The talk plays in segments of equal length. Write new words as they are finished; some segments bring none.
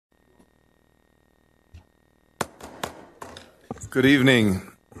Good evening.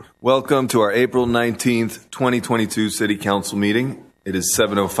 Welcome to our April 19th, 2022 City Council meeting. It is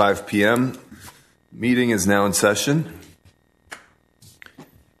 7:05 p.m. Meeting is now in session.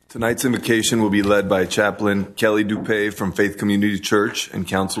 Tonight's invocation will be led by Chaplain Kelly Dupay from Faith Community Church, and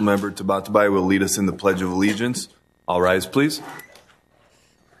Council Member Tabatabai will lead us in the Pledge of Allegiance. All rise, please.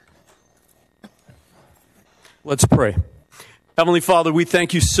 Let's pray. Heavenly Father, we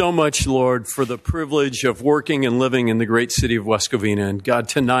thank you so much, Lord, for the privilege of working and living in the great city of West Covina. And God,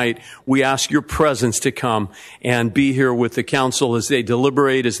 tonight, we ask your presence to come and be here with the council as they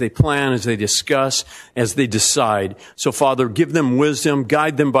deliberate, as they plan, as they discuss, as they decide. So, Father, give them wisdom,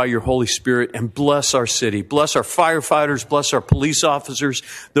 guide them by your Holy Spirit, and bless our city. Bless our firefighters, bless our police officers,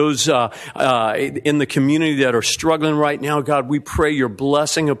 those in the community that are struggling right now. God, we pray your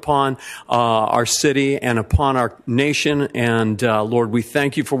blessing upon our city and upon our nation. And Lord, we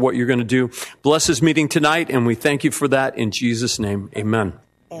thank you for what you're going to do. Bless this meeting tonight, and we thank you for that in Jesus' name. Amen.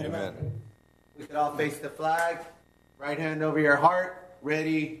 Amen. We could all face the flag, right hand over your heart,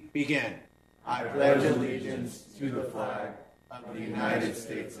 ready, begin. I pledge allegiance to the flag of the United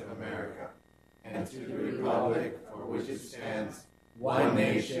States of America and to the republic for which it stands, one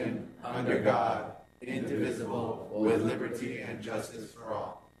nation, under God, indivisible, with liberty and justice for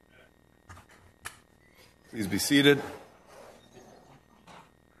all. Please be seated.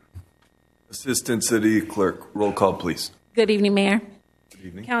 Assistant City Clerk, roll call, please. Good evening, Mayor. Good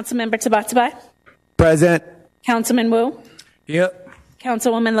evening. Councilmember Tabatabai. Present. Councilman Wu. Yep.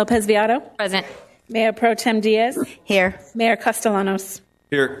 Councilwoman Lopez Viado. Present. Mayor Pro Tem Diaz. Here. Mayor Castellanos.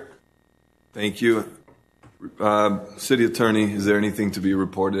 Here. Thank you. City Attorney, is there anything to be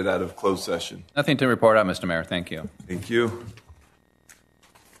reported out of closed session? Nothing to report out, Mr. Mayor. Thank you. Thank you.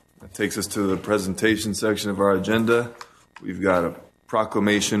 That takes us to the presentation section of our agenda. We've got a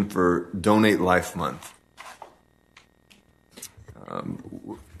proclamation for Donate Life Month.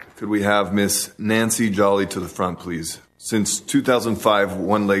 Could we have Miss Nancy Jolly to the front, please? Since 2005,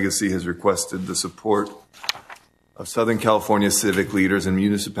 One Legacy has requested the support of Southern California civic leaders and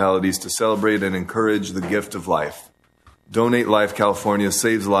municipalities to celebrate and encourage the gift of life. Donate Life California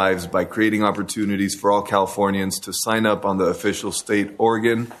saves lives by creating opportunities for all Californians to sign up on the official state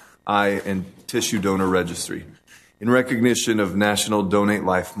organ, eye, and tissue donor registry. In recognition of National Donate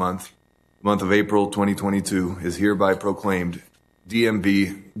Life Month, the month of April 2022 is hereby proclaimed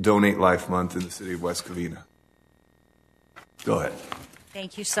DMV Donate Life Month in the city of West Covina. Go ahead.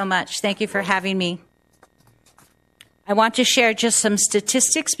 Thank you so much. Thank you for having me. I want to share just some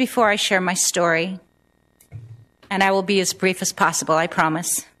statistics before I share my story. And I will be as brief as possible, I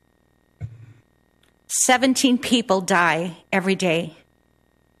promise. 17 people die every day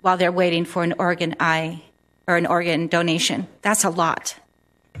while they're waiting for an organ eye or an organ donation. That's a lot.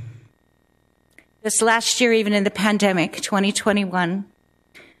 This last year, even in the pandemic, 2021,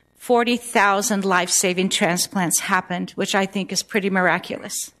 40,000 life-saving transplants happened, which I think is pretty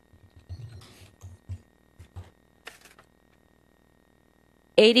miraculous.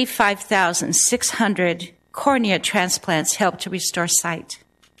 85,600 cornea transplants helped to restore sight.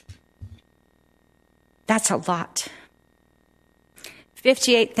 That's a lot.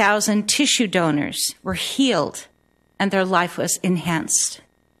 58,000 tissue donors were healed and their life was enhanced.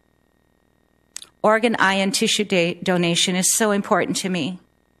 Organ, eye, and tissue donation is so important to me,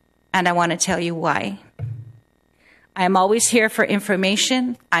 and I want to tell you why. I am always here for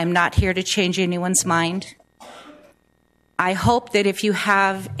information. I'm not here to change anyone's mind. I hope that if you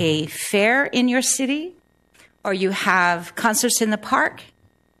have a fair in your city or you have concerts in the park,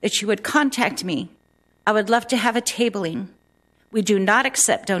 that you would contact me. I would love to have a tabling. We do not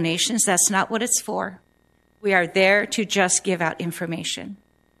accept donations. That's not what it's for. We are there to just give out information.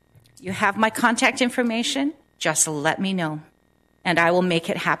 You have my contact information, just let me know, and I will make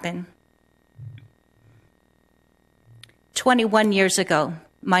it happen. 21 years ago,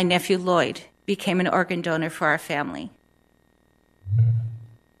 my nephew Lloyd became an organ donor for our family.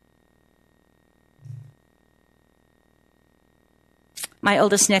 My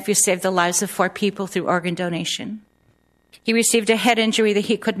oldest nephew saved the lives of 4 people through organ donation. He received a head injury that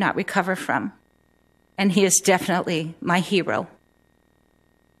he could not recover from, and he is definitely my hero.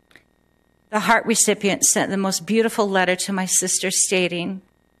 The heart recipient sent the most beautiful letter to my sister stating,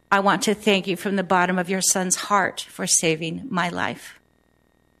 "I want to thank you from the bottom of your son's heart for saving my life."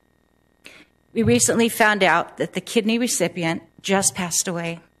 We recently found out that the kidney recipient just passed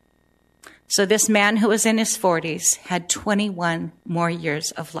away. So this man who was in his 40s had 21 more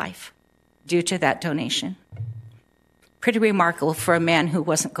years of life due to that donation. Pretty remarkable for a man who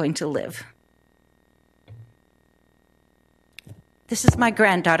wasn't going to live. This is my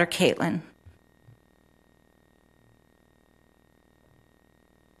granddaughter, Caitlin.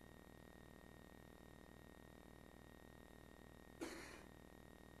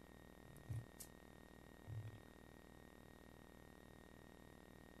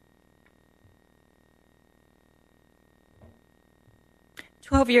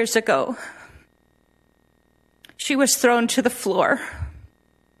 12 years ago, she was thrown to the floor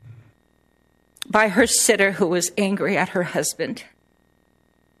by her sitter who was angry at her husband.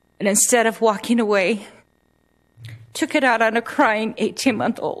 And instead of walking away, took it out on a crying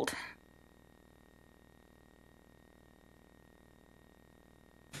 18-month-old.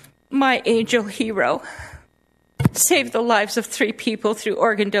 My angel hero saved the lives of 3 people through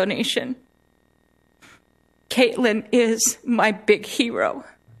organ donation. Caitlin is my big hero.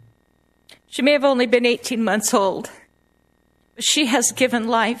 She may have only been 18 months old, but she has given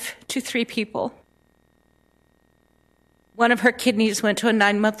life to 3 people. One of her kidneys went to a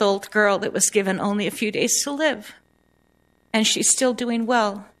 9-month-old girl that was given only a few days to live. And she's still doing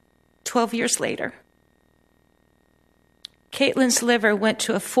well 12 years later. Caitlin's liver went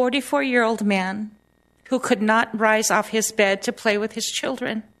to a 44-year-old man who could not rise off his bed to play with his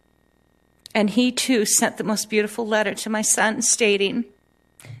children. And he too sent the most beautiful letter to my son stating,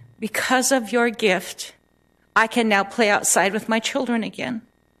 "Because of your gift, I can now play outside with my children again."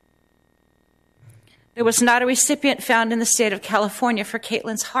 There was not a recipient found in the state of California for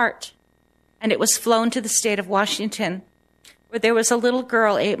Caitlin's heart, and it was flown to the state of Washington, where there was a little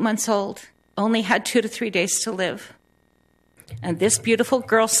girl, 8 months old, only had 2 to 3 days to live. And this beautiful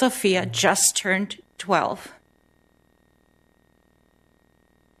girl, Sophia, just turned 12.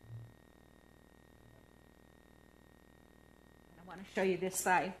 I want to show you this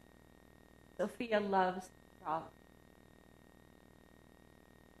side. Sophia loves frog.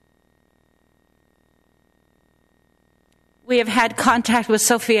 We have had contact with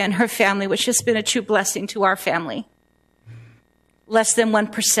Sophia and her family, which has been a true blessing to our family. Less than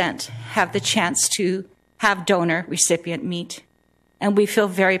 1% have the chance to have donor-recipient meet. And we feel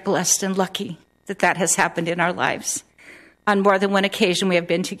very blessed and lucky that that has happened in our lives. On more than one occasion, we have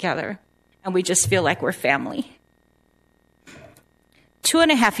been together, and we just feel like we're family.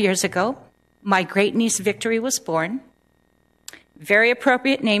 2.5 years ago, my great-niece Victory was born. Very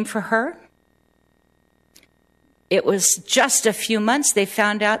appropriate name for her. It was just a few months they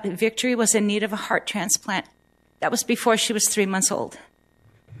found out that Victory was in need of a heart transplant. That was before she was 3 months old.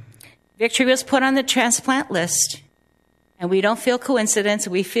 Victory was put on the transplant list, and we don't feel coincidence,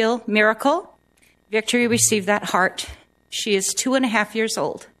 we feel miracle. Victory received that heart. She is 2.5 years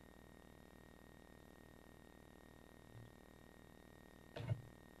old.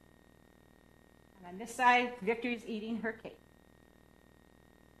 And on this side, Victory's eating her cake.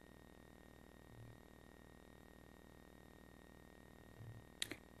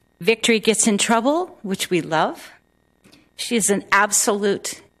 Victory gets in trouble, which we love. She is an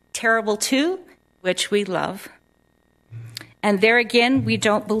absolute terrible two, which we love. And there again, we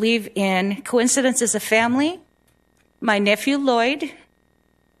don't believe in coincidence as a family. My nephew Lloyd,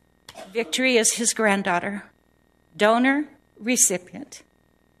 Victory is his granddaughter, donor, recipient.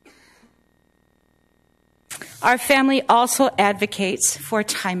 Our family also advocates for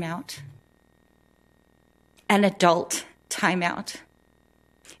timeout, an adult timeout.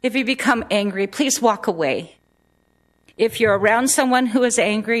 If you become angry, please walk away. If you're around someone who is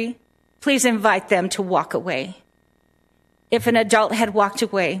angry, please invite them to walk away. If an adult had walked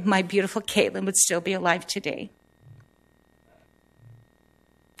away, my beautiful Caitlin would still be alive today.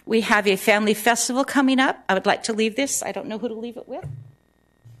 We have a family festival coming up. I would like to leave this. I don't know who to leave it with.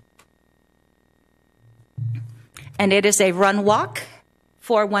 And it is a run walk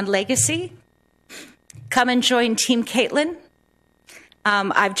for One Legacy. Come and join Team Caitlin.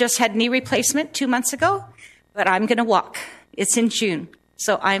 I've just had knee replacement 2 months ago, but I'm going to walk. It's in June,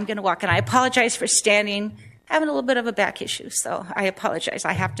 so I'm going to walk. And I apologize for standing, having a little bit of a back issue, so I apologize.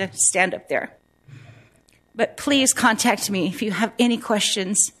 I have to stand up there. But please contact me if you have any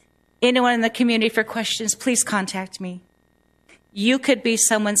questions. Anyone in the community for questions, please contact me. You could be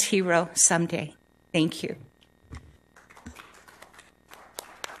someone's hero someday. Thank you.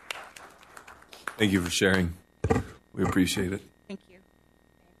 Thank you for sharing. We appreciate it. Thank you.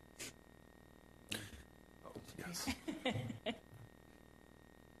 Oh, yes. Thank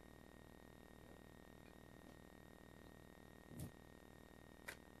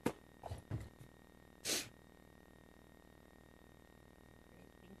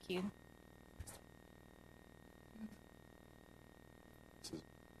you. This is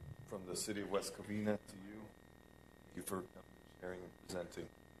from the city of West Covina to you. Thank you for sharing and presenting.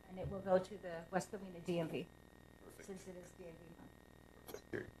 And it will go to the West Covina DMV. Perfect. Since it is DMV month.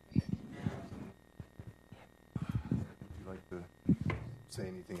 Here. Would you like to say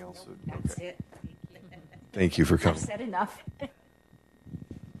anything else? That's Okay. it. Thank you. Thank you for I've coming. said enough. Wait,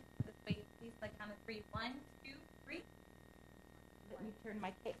 please, like count of 3. 1, 2, 3. Let me turn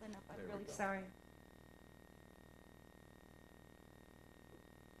my Caitlin up. I'm really sorry.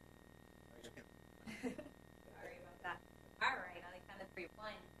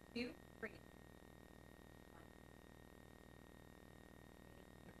 2, 3.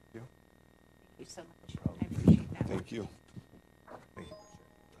 Thank you so much. I appreciate that. Thank you.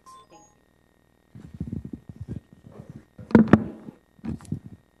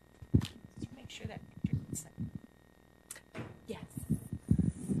 Make sure that picture gets set. Yes.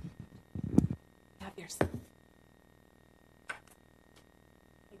 Have yours. I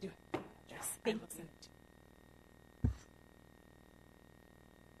do have your address. Thank I will send it to you.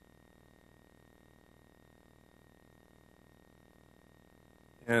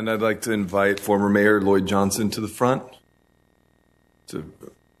 And I'd like to invite former Mayor Lloyd Johnson to the front to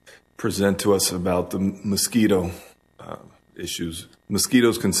present to us about the mosquito issues.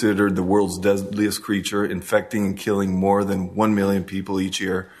 Mosquitoes considered the world's deadliest creature, infecting and killing more than 1 million people each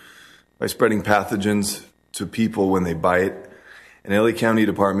year by spreading pathogens to people when they bite. And LA County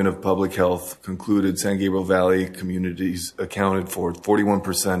Department of Public Health concluded San Gabriel Valley communities accounted for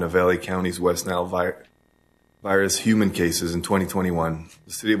 41% of LA County's West Nile virus human cases in 2021.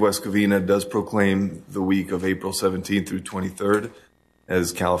 The city of West Covina does proclaim the week of April 17th through 23rd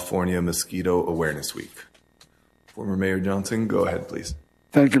as California Mosquito Awareness Week. Former Mayor Johnson, go ahead, please.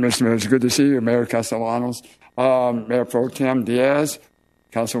 Thank you, Mr. Mayor. It's good to see you, Mayor Castellanos, Mayor Pro Tem Diaz,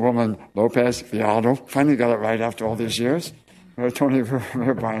 Councilwoman Lopez Viado. Finally got it right after all these years. Mayor Tony,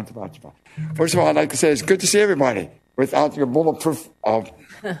 Mayor Brian. First of all, I'd like to say it's good to see everybody without your bulletproof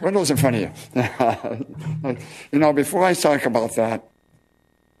windows in front of you. You know, before I talk about that,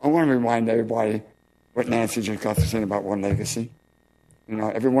 I want to remind everybody what Nancy just got to say about One Legacy. You know,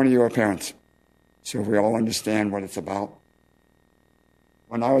 every one of you are parents, so we all understand what it's about.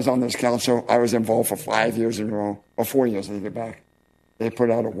 When I was on this council, I was involved for 5 years in a row, or 4 years, I take it back. They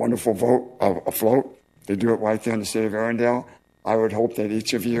put out a wonderful float. They do it right there in the city of Arundel. I would hope that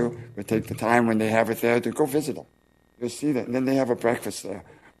each of you would take the time when they have it there to go visit them. You'll see that. And then they have a breakfast there.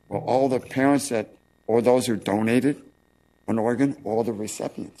 Well, all the parents or those who donated an organ, all the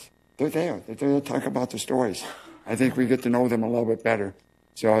recipients, they're there. They're there to talk about the stories. I think we get to know them a little bit better.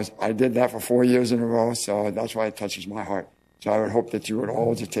 So I did that for 4 years in a row, so that's why it touches my heart. So I would hope that you would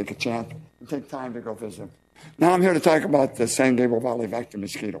all just take a chance and take time to go visit them. Now I'm here to talk about the San Gabriel Valley vector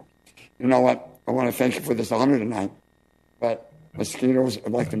mosquito. You know what? I want to thank you for this honor tonight. But mosquitoes,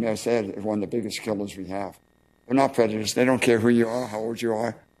 like the mayor said, are one of the biggest killers we have. They're not predators. They don't care who you are, how old you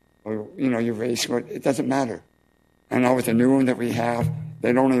are, or your race. It doesn't matter. And now with the new one that we have,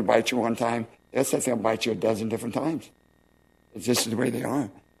 they don't only bite you one time. They'll bite you a dozen different times. It's just the way they are.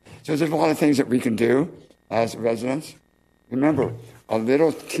 So there's a lot of things that we can do as residents. Remember, a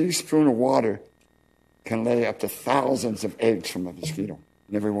little teaspoon of water can lay up to thousands of eggs from a mosquito,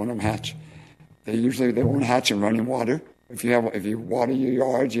 and every one of them hatch. They won't hatch in running water. If you water your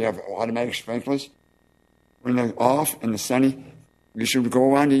yards, you have automatic sprinklers. When they're off and the sunny, you should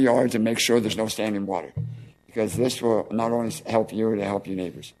go around your yards and make sure there's no standing water, because this will not only help you, it'll help your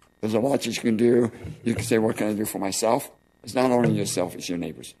neighbors. There's a lot that you can do. You can say, what can I do for myself? It's not only yourself, it's your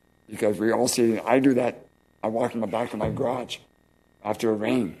neighbors. Because we all see, I do that. I walk in the back of my garage after a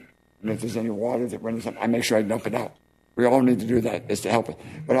rain. And if there's any water that runs up, I make sure I dump it out. We all need to do that, is to help it.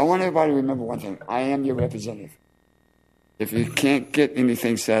 But I want everybody to remember one thing. I am your representative. If you can't get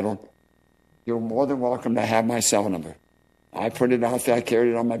anything settled, you're more than welcome to have my cell number. I put it out there. I carried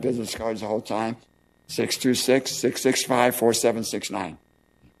it on my business cards the whole time. 626-665-4769.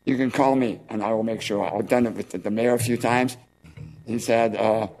 You can call me, and I will make sure. I've done it with the mayor a few times. He's had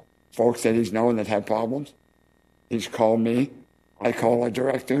folks that he's known that had problems. He's called me. I called our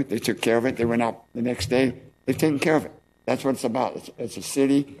director. They took care of it. They went out the next day. They've taken care of it. That's what it's about. It's a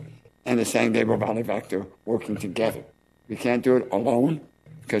city and the San Gabriel Valley Vector working together. We can't do it alone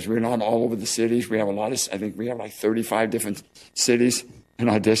because we're not all over the cities. We have I think we have like 35 different cities in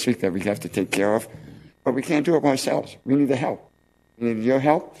our district that we have to take care of. But we can't do it by ourselves. We need the help. We need your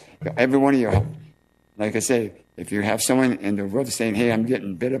help, every one of your help. Like I say, if you have someone in the world saying, hey, I'm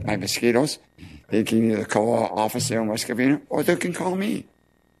getting bit up by mosquitoes, they can either call our office there in West Covina, or they can call me.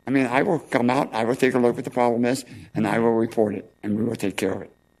 I mean, I will come out, I will take a look what the problem is, and I will report it, and we will take care of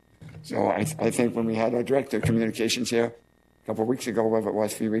it. So I think when we had our director of communications here a couple of weeks ago, whatever it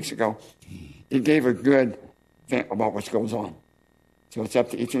was, 3 weeks ago, he gave a good thing about what goes on. So it's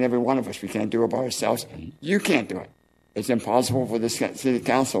up to each and every one of us. We can't do it by ourselves. You can't do it. It's impossible for the city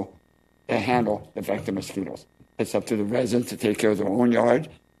council to handle the vector mosquitoes. It's up to the residents to take care of their own yard,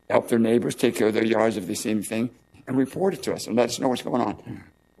 help their neighbors take care of their yards if they see anything, and report it to us and let us know what's going on.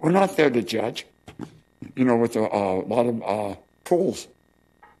 We're not there to judge. You know, with a lot of pools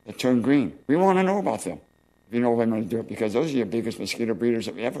that turn green, we want to know about them. If you know what I'm going to do it, because those are your biggest mosquito breeders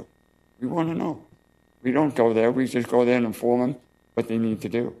that we ever. We want to know. We don't go there. We just go there and inform them what they need to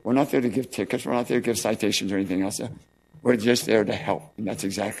do. We're not there to give tickets. We're not there to give citations or anything else. We're just there to help, and that's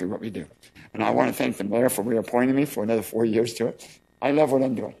exactly what we do. And I want to thank the mayor for reappointing me for another 4 years to it. I love what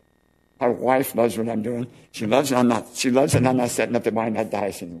I'm doing. My wife loves what I'm doing. She loves it. She loves it. And I'm not setting up to buy that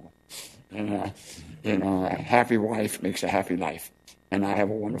dice anymore. And a happy wife makes a happy life. And I have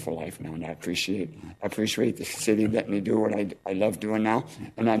a wonderful life now, and I appreciate the city letting me do what I love doing now.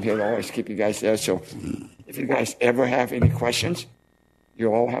 And I'm here to always keep you guys there. So if you guys ever have any questions,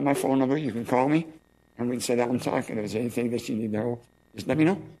 you all have my phone number. You can call me, and we can sit down and talk. And if there's anything that you need to know, just let me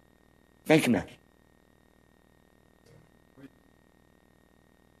know. Thank you, Mayor.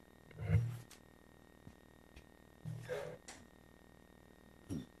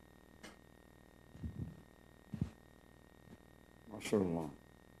 Shirt along.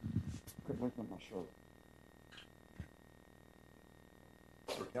 Good look at my shirt.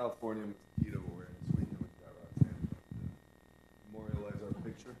 For California Mosquito Awareness Week, with that, Roxanne, memorialize our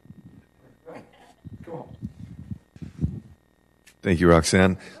picture. Right. Cool. Thank you,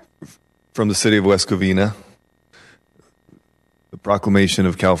 Roxanne. From the city of West Covina, the proclamation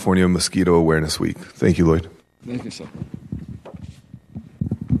of California Mosquito Awareness Week. Thank you, Lloyd. Thank you, sir.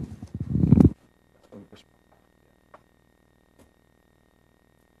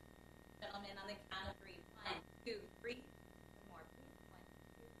 Gentlemen, on the count of three. 1, 2, 3. More,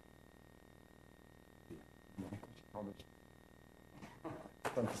 please.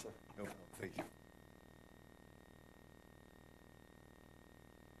 1, 2. No, thank you.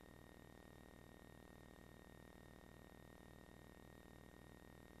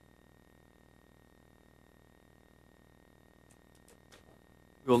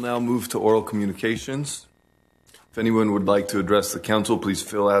 We'll now move to oral communications. If anyone would like to address the council, please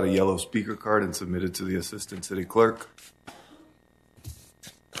fill out a yellow speaker card and submit it to the Assistant City Clerk.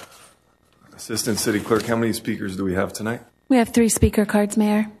 Assistant City Clerk, how many speakers do we have tonight? We have 3 speaker cards,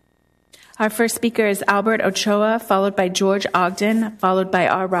 Mayor. Our first speaker is Albert Ochoa, followed by George Ogden, followed by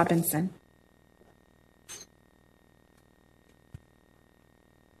R. Robinson.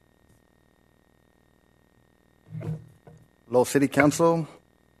 Hello, City Council,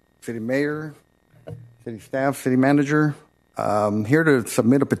 City Mayor, City Staff, City Manager. I'm here to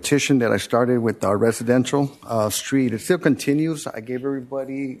submit a petition that I started with our residential street. It still continues. I gave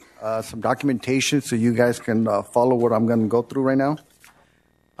everybody some documentation so you guys can follow what I'm going to go through right now.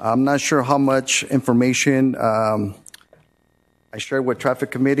 I'm not sure how much information I shared with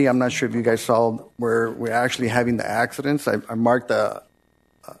Traffic Committee. I'm not sure if you guys saw where we're actually having the accidents. I marked the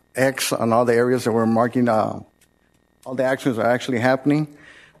X on all the areas that we're marking. All the actions are actually happening.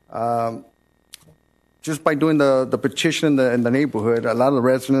 Just by doing the petition in the neighborhood, a lot of the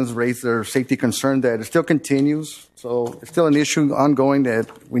residents raised their safety concern that it still continues. So it's still an issue ongoing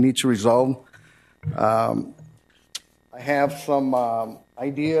that we need to resolve. I have some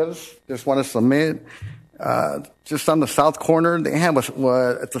ideas just want to submit. Just on the south corner, they have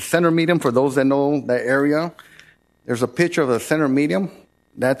it's a center median for those that know that area. There's a picture of the center median.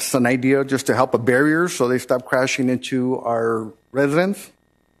 That's an idea just to help a barrier so they stop crashing into our residents.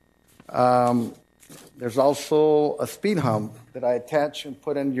 There's also a speed hump that I attach and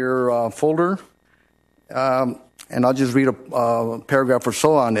put in your folder. And I'll just read a paragraph or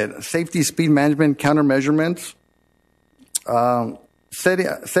so on it. Safety, speed management, countermeasurements.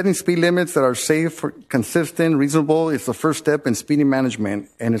 Setting speed limits that are safe, consistent, reasonable is the first step in speeding management.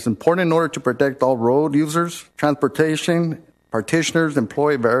 And it's important in order to protect all road users, transportation, practitioners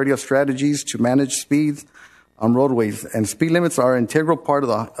employ a variety of strategies to manage speeds on roadways, and speed limits are an integral part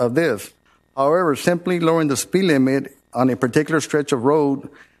of this. However, simply lowering the speed limit on a particular stretch of road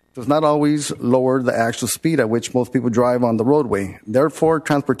does not always lower the actual speed at which most people drive on the roadway. Therefore,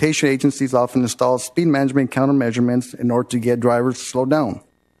 transportation agencies often install speed management countermeasurements in order to get drivers to slow down.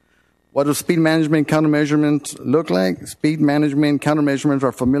 What do speed management countermeasurements look like? Speed management countermeasurements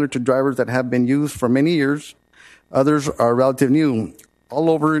are familiar to drivers that have been used for many years. Others are relatively new.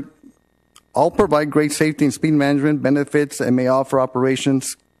 All provide great safety and speed management benefits and may offer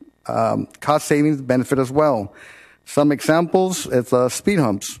operations cost savings benefit as well. Some examples is speed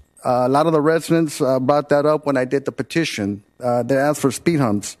humps. A lot of the residents brought that up when I did the petition. They asked for speed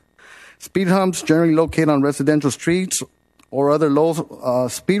humps. Speed humps generally located on residential streets or other low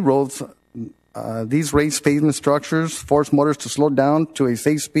speed roads. These raised pavement structures force motors to slow down to a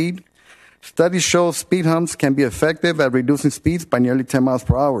safe speed. Studies show speed humps can be effective at reducing speeds by nearly 10 miles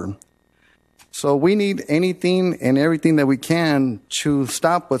per hour. So we need anything and everything that we can to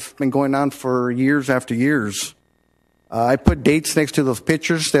stop what's been going on for years after years. I put dates next to those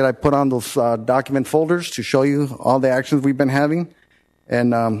pictures that I put on those document folders to show you all the actions we've been having.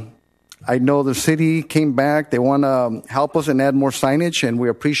 And I know the city came back. They want to help us and add more signage, and we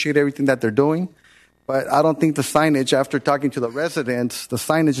appreciate everything that they're doing. But I don't think the signage, after talking to the residents, the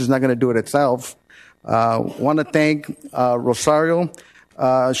signage is not going to do it itself. Want to thank Rosario.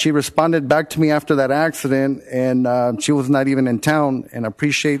 She responded back to me after that accident, and she was not even in town, and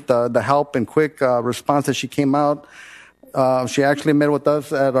appreciate the help and quick response that she came out. She actually met with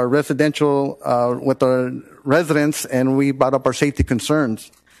us at our residential, with our residents, and we brought up our safety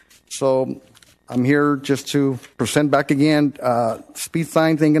concerns. So I'm here just to present back again, speed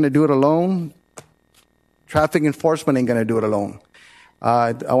signs ain't going to do it alone. Traffic enforcement ain't going to do it alone.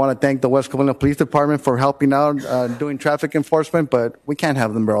 I want to thank the West Covina Police Department for helping out doing traffic enforcement, but we can't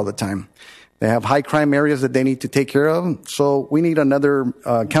have them there all the time. They have high crime areas that they need to take care of, so we need another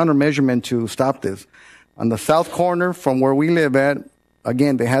countermeasurement to stop this. On the south corner from where we live at,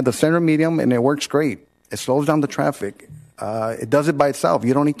 again, they had the center medium, and it works great. It slows down the traffic. It does it by itself.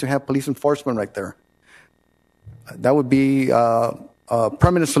 You don't need to have police enforcement right there. That would be a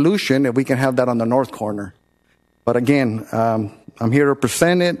permanent solution if we can have that on the north corner. But again, I'm here to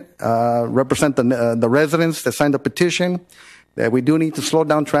present it, represent the residents that signed the petition, that we do need to slow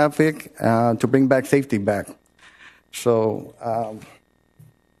down traffic to bring back safety back. So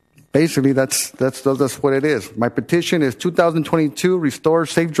basically, that's what it is. My petition is 2022, restore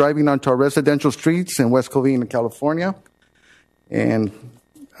safe driving onto our residential streets in West Covina, California. And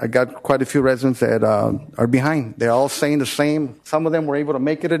I got quite a few residents that are behind. They're all saying the same. Some of them were able to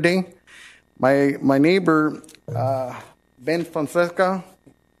make it today. My neighbor, Ben Fonseca,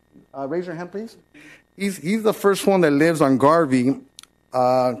 raise your hand, please. He's the first one that lives on Garvey,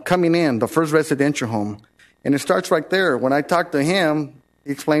 coming in, the first residential home. And it starts right there. When I talked to him,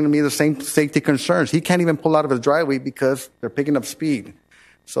 he explained to me the same safety concerns. He can't even pull out of his driveway because they're picking up speed.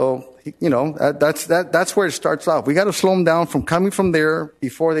 So, that's where it starts off. We got to slow them down from coming from there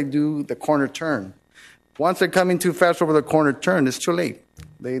before they do the corner turn. Once they're coming too fast over the corner turn, it's too late.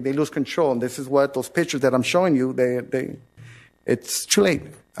 They lose control. And this is what those pictures that I'm showing you, it's too late.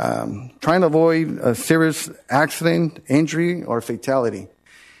 Trying to avoid a serious accident, injury, or fatality.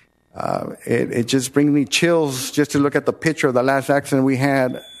 It just brings me chills just to look at the picture of the last accident we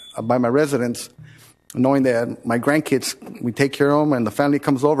had by my residents, knowing that my grandkids, we take care of them and the family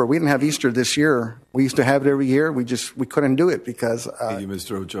comes over. We didn't have Easter this year. We used to have it every year. We couldn't do it because... Thank you,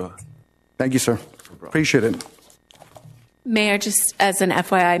 Mr. Ochoa. Thank you, sir. Appreciate it. Mayor, just as an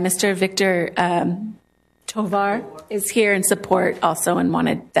FYI, Mr. Victor Tovar is here in support also and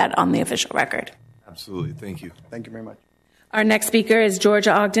wanted that on the official record. Absolutely. Thank you. Thank you very much. Our next speaker is George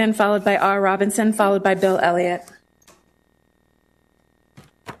Ogden, followed by R. Robinson, followed by Bill Elliott.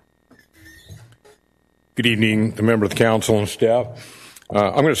 Good evening, the member of the council and staff.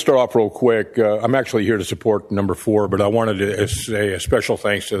 I'm going to start off real quick. I'm actually here to support number 4, but I wanted to say a special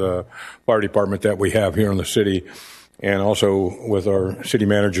thanks to the fire department that we have here in the city, and also with our city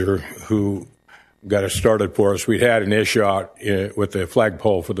manager who got us started for us. We had an issue out with the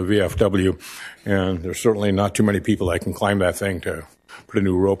flagpole for the VFW, and there's certainly not too many people that can climb that thing to put a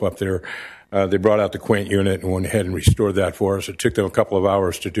new rope up there. They brought out the Quint unit and went ahead and restored that for us. It took them a couple of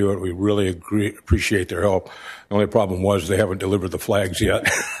hours to do it. We really appreciate their help. The only problem was they haven't delivered the flags yet,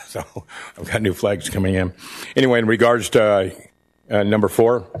 so I've got new flags coming in. Anyway, in regards to number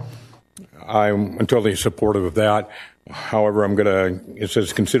 4, I'm totally supportive of that. However, it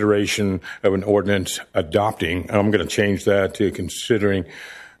says consideration of an ordinance adopting. I'm going to change that to considering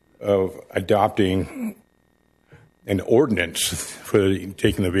of adopting an ordinance for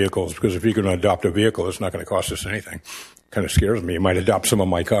taking the vehicles, because if you're going to adopt a vehicle, it's not going to cost us anything. Kind of scares me. You might adopt some of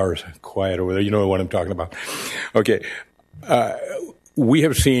my cars. Quiet over there. You know what I'm talking about. Okay. We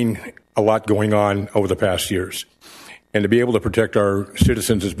have seen a lot going on over the past years. And to be able to protect our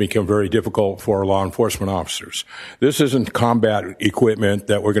citizens has become very difficult for our law enforcement officers. This isn't combat equipment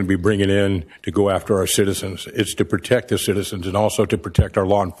that we're going to be bringing in to go after our citizens. It's to protect the citizens and also to protect our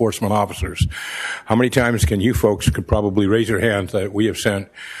law enforcement officers. How many times can you folks could probably raise your hands that we have sent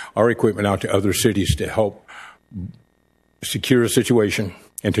our equipment out to other cities to help secure a situation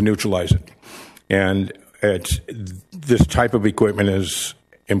and to neutralize it? And this type of equipment is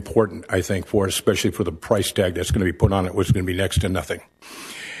important, I think, for us, especially for the price tag that's going to be put on it, which is going to be next to nothing.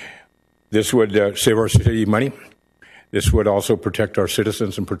 This would save our city money. This would also protect our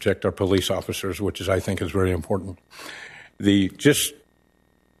citizens and protect our police officers, which I think is very important. Just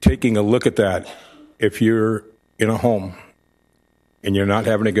taking a look at that, if you're in a home and you're not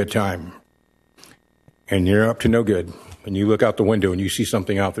having a good time and you're up to no good, and you look out the window and you see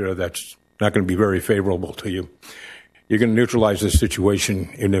something out there that's not going to be very favorable to you, you're going to neutralize this situation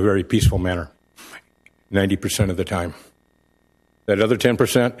in a very peaceful manner, 90% of the time. That other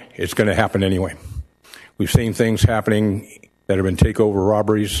 10%, it's going to happen anyway. We've seen things happening that have been takeover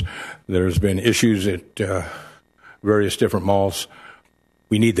robberies. There's been issues at various different malls.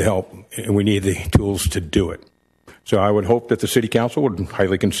 We need the help, and we need the tools to do it. So I would hope that the City Council would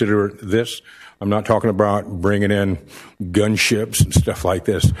highly consider this. I'm not talking about bringing in gunships and stuff like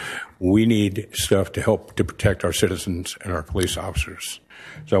this. We need stuff to help to protect our citizens and our police officers.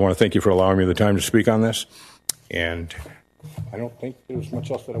 So I want to thank you for allowing me the time to speak on this. And I don't think there's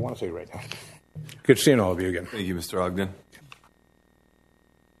much else that I want to say right now. Good seeing all of you again. Thank you, Mr. Ogden.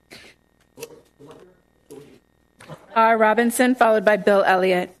 R. Robinson, followed by Bill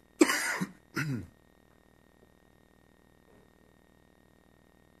Elliott.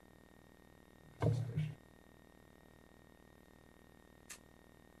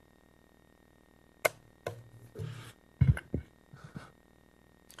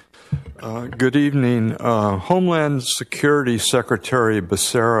 Good evening. Homeland Security Secretary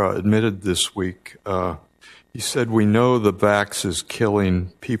Becerra admitted this week, he said, we know the vax is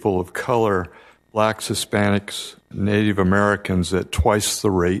killing people of color, blacks, Hispanics, Native Americans at twice the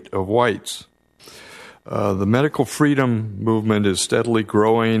rate of whites. The medical freedom movement is steadily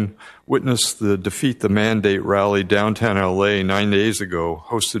growing. Witness the Defeat the Mandate rally downtown LA 9 days ago,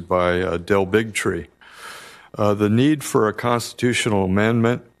 hosted by Del Bigtree. The need for a constitutional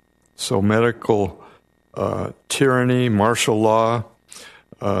amendment so medical tyranny, martial law,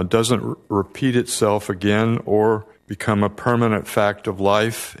 doesn't repeat itself again or become a permanent fact of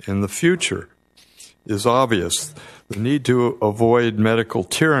life in the future is obvious. The need to avoid medical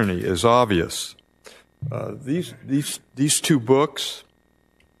tyranny is obvious. These two books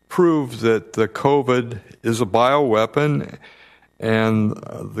prove that the COVID is a bioweapon and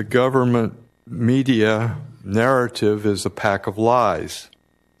the government media narrative is a pack of lies.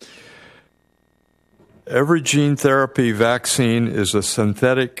 Every gene therapy vaccine is a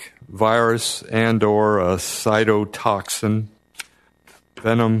synthetic virus and or a cytotoxin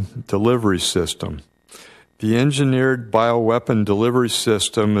venom delivery system. The engineered bioweapon delivery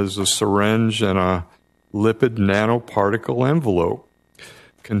system is a syringe and a lipid nanoparticle envelope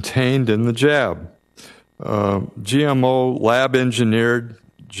contained in the jab. GMO lab-engineered,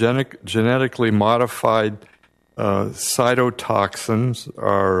 genetically modified cytotoxins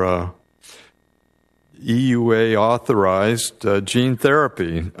are EUA authorized gene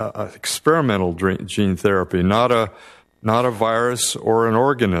therapy, experimental gene therapy, not a virus or an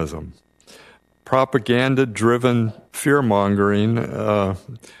organism. Propaganda-driven fear-mongering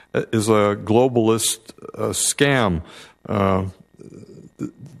is a globalist scam.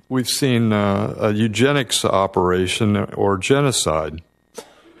 We've seen a eugenics operation or genocide.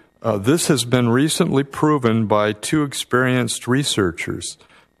 This has been recently proven by two experienced researchers,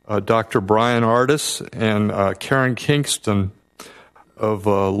 Dr. Brian Artis and Karen Kingston of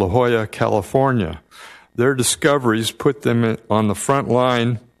La Jolla, California. Their discoveries put them on the front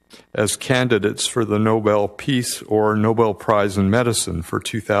line as candidates for the Nobel Peace or Nobel Prize in Medicine for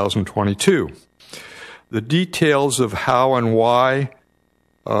 2022. The details of how and why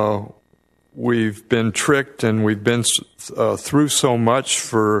we've been tricked and we've been through so much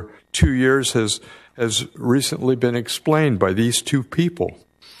for 2 years has recently been explained by these two people.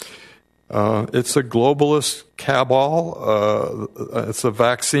 It's a globalist cabal. It's a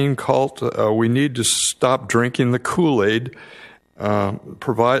vaccine cult. We need to stop drinking the Kool-Aid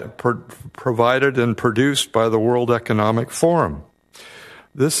provided and produced by the World Economic Forum.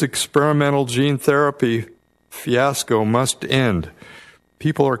 This experimental gene therapy fiasco must end.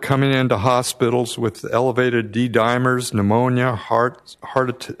 People are coming into hospitals with elevated D-dimers, pneumonia, heart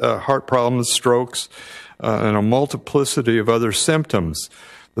problems, strokes, and a multiplicity of other symptoms.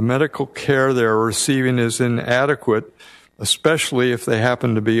 The medical care they are receiving is inadequate, especially if they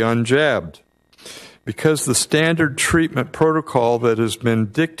happen to be unjabbed. Because the standard treatment protocol that has been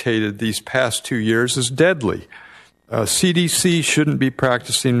dictated these past 2 years is deadly. CDC shouldn't be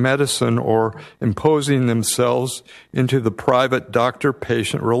practicing medicine or imposing themselves into the private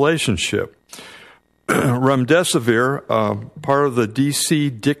doctor-patient relationship. Remdesivir, part of the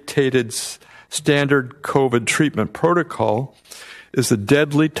DC-dictated standard COVID treatment protocol, is a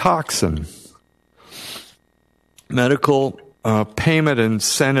deadly toxin. Medical payment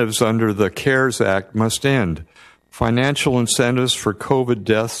incentives under the CARES Act must end. Financial incentives for COVID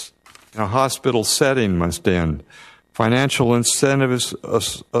deaths in a hospital setting must end. Financial incentives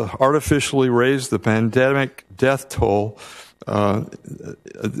artificially raise the pandemic death toll.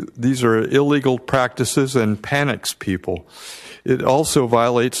 These are illegal practices and panics people. It also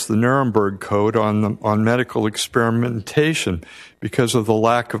violates the Nuremberg Code on medical experimentation because of the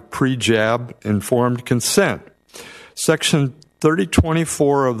lack of pre-jab informed consent. Section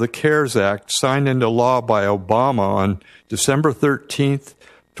 3024 of the CARES Act, signed into law by Obama on December 13th,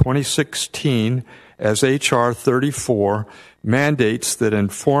 2016, as H.R. 34, mandates that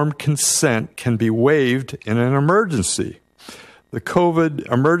informed consent can be waived in an emergency. The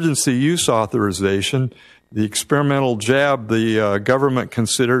COVID emergency use authorization, the experimental jab, the government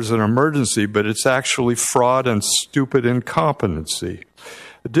considers an emergency, but it's actually fraud and stupid incompetency.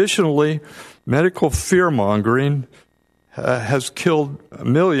 Additionally, medical fear-mongering has killed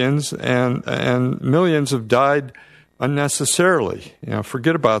millions, and millions have died unnecessarily.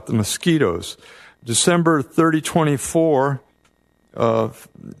 Forget about the mosquitoes. December 3024,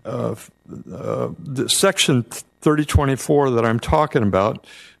 Section 3024 that I'm talking about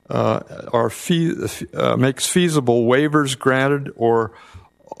makes feasible waivers granted or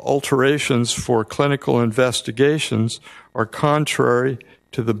alterations for clinical investigations are contrary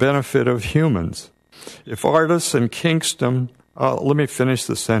to the benefit of humans. If artists in Kingston, let me finish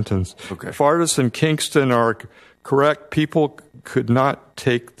the sentence. Okay. If artists in Kingston are correct, people should not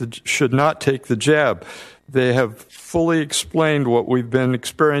take the jab. They have fully explained what we've been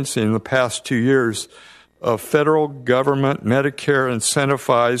experiencing in the past 2 years of federal government Medicare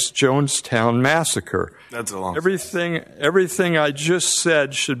incentivized Jonestown massacre. That's a long Everything I just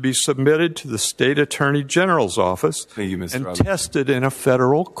said should be submitted to the state attorney general's office Thank you, Mr. and Robinson. tested in a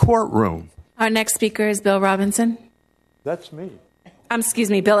federal courtroom. Our next speaker is Bill Robinson. That's me. Excuse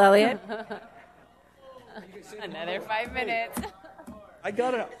me, Bill Elliott. Another 5 minutes. I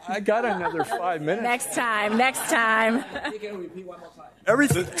got another 5 minutes. Next time.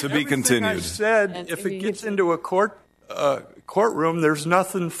 Everything To be continued. I said, if it gets into a courtroom, there's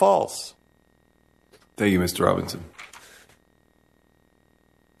nothing false. Thank you, Mr. Robinson.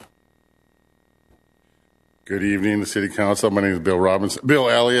 Good evening, the City Council. My name is Bill Robinson. Bill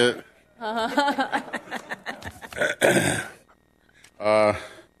Elliott.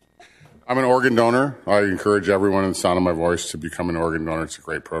 I'm an organ donor. I encourage everyone in the sound of my voice to become an organ donor. It's a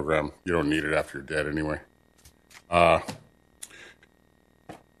great program. You don't need it after you're dead anyway. I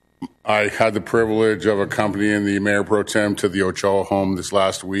had the privilege of accompanying the Mayor Pro Tem to the Ochoa home this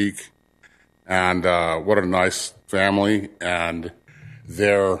last week. And what a nice family. And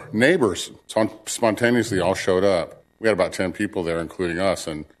their neighbors spontaneously all showed up. We had about 10 people there, including us.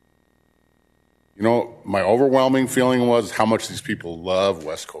 And, you know, my overwhelming feeling was how much these people love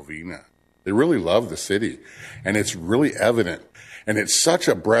West Covina. They really love the city. And it's really evident. And it's such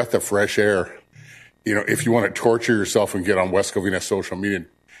a breath of fresh air. You know, if you want to torture yourself and get on West Covina social media,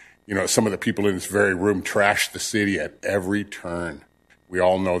 you know, some of the people in this very room trash the city at every turn. We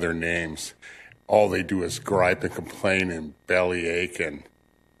all know their names. All they do is gripe and complain and bellyache and a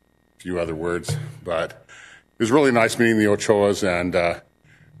few other words. But it was really nice meeting the Ochoas, and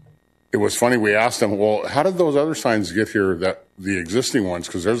it was funny. We asked them, well, how did those other signs get here, that the existing ones?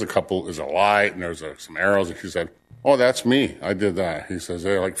 Because there's a couple, there's a light and there's some arrows. And she said, oh, that's me. I did that. He says,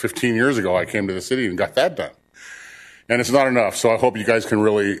 hey, like 15 years ago, I came to the city and got that done. And it's not enough. So I hope you guys can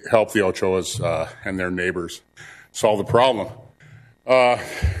really help the Ochoas and their neighbors solve the problem.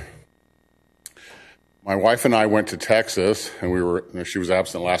 My wife and I went to Texas, and she was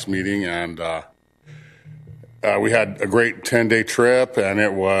absent last meeting, and we had a great 10-day trip, and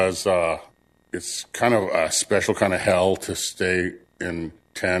it was it's kind of a special kind of hell to stay in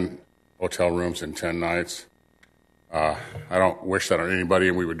 10 hotel rooms in 10 nights. I don't wish that on anybody,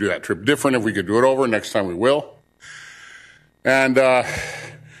 and we would do that trip different if we could do it over. Next time we will. And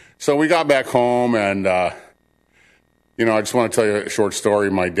so we got back home, and you know, I just want to tell you a short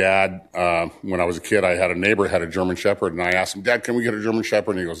story. My dad, when I was a kid, I had a neighbor who had a German Shepherd, and I asked him, Dad, can we get a German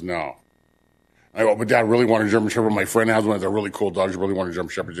Shepherd? And he goes, no. I go, but Dad, really want a German Shepherd? My friend has one of the really cool dogs. You really want a German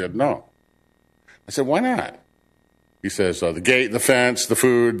Shepherd? He said, no. I said, why not? He says, the gate, the fence, the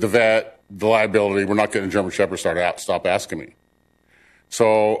food, the vet, the liability. We're not getting a German Shepherd. Stop asking me.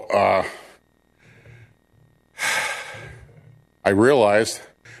 So I realized,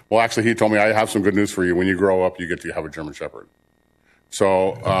 well, actually, he told me, I have some good news for you. When you grow up, you get to have a German Shepherd.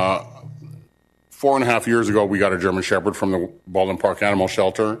 So 4.5 years ago, we got a German Shepherd from the Baldwin Park Animal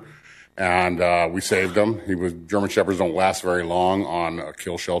Shelter, and we saved him. German Shepherds don't last very long on a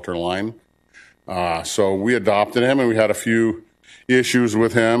kill shelter line. So we adopted him, and we had a few issues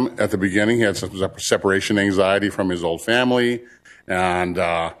with him at the beginning. He had some separation anxiety from his old family, and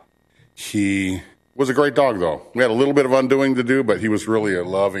he was a great dog, though. We had a little bit of undoing to do, but he was really a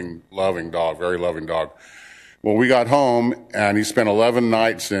loving, loving dog, very loving dog. Well, we got home, and he spent 11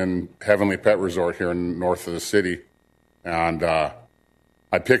 nights in Heavenly Pet Resort here north of the city. And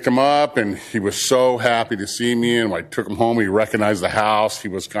I picked him up, and he was so happy to see me. And when I took him home, he recognized the house. He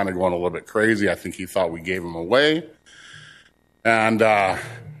was kind of going a little bit crazy. I think he thought we gave him away. And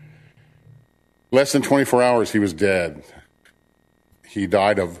less than 24 hours, he was dead. He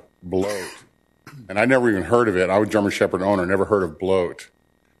died of bloat. And I never even heard of it. I was a German Shepherd owner, never heard of bloat.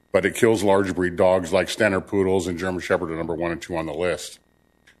 But it kills large breed dogs like Standard Poodles, and German Shepherd are number 1 and 2 on the list.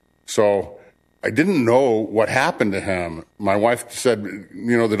 So I didn't know what happened to him. My wife said,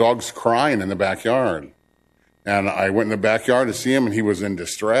 the dog's crying in the backyard. And I went in the backyard to see him, and he was in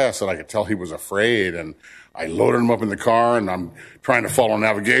distress, and I could tell he was afraid. And I loaded him up in the car, and I'm trying to follow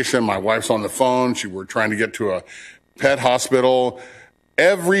navigation. My wife's on the phone. We're trying to get to a pet hospital.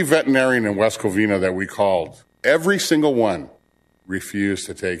 Every veterinarian in West Covina that we called, every single one, refused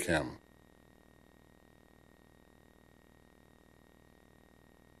to take him.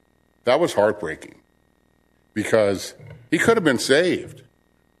 That was heartbreaking because he could have been saved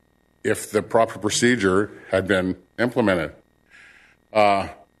if the proper procedure had been implemented. I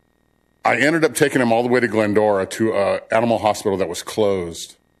ended up taking him all the way to Glendora to an animal hospital that was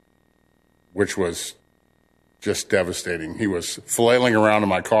closed, which was just devastating. He was flailing around in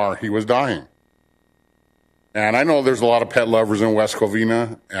my car. He was dying. And I know there's a lot of pet lovers in West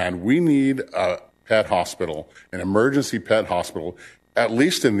Covina, and we need a pet hospital, an emergency pet hospital, at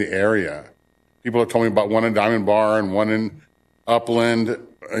least in the area. People have told me about one in Diamond Bar and one in Upland.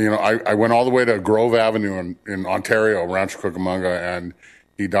 I went all the way to Grove Avenue in Ontario, Rancho Cucamonga, and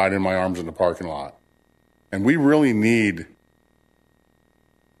he died in my arms in the parking lot. And we really need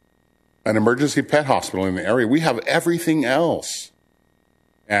an emergency pet hospital in the area. We have everything else.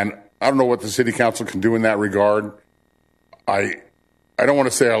 And I don't know what the city council can do in that regard. I don't want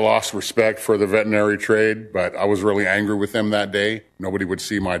to say I lost respect for the veterinary trade, but I was really angry with them that day. Nobody would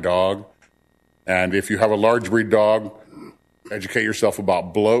see my dog. And if you have a large breed dog, educate yourself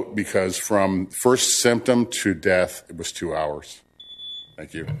about bloat, because from first symptom to death, it was 2 hours.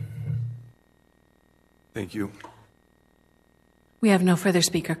 Thank you. Thank you. We have no further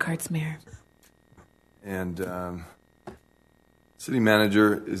speaker cards, Mayor. And City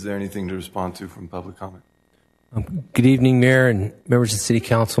Manager, is there anything to respond to from public comment? Good evening, Mayor and members of the City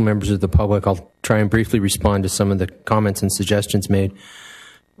Council, members of the public. I'll try and briefly respond to some of the comments and suggestions made.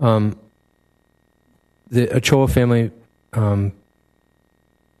 The Ochoa family has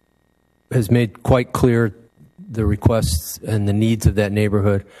made quite clear the requests and the needs of that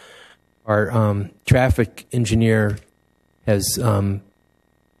neighborhood. Our traffic engineer has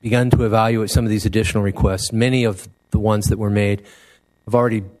begun to evaluate some of these additional requests. Many of the ones that were made have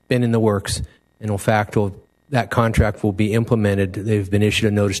already been in the works, and in fact, that contract will be implemented. They've been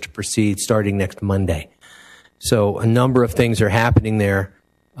issued a notice to proceed starting next Monday. So a number of things are happening there,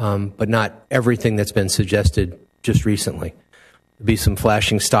 but not everything that's been suggested just recently. There'll be some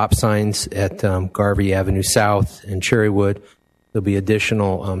flashing stop signs at Garvey Avenue South and Cherrywood. There'll be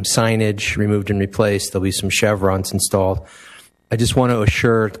additional signage removed and replaced. There'll be some chevrons installed. I just want to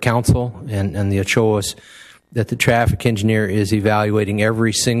assure the council and the Ochoas that the traffic engineer is evaluating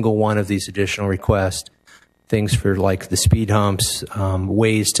every single one of these additional requests. Things for like the speed humps,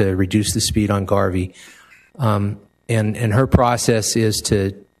 ways to reduce the speed on Garvey. And her process is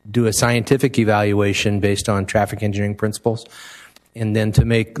to do a scientific evaluation based on traffic engineering principles, and then to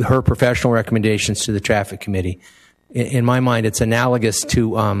make her professional recommendations to the traffic committee. In my mind, it's analogous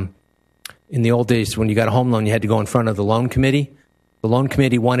to in the old days when you got a home loan, you had to go in front of the loan committee. The loan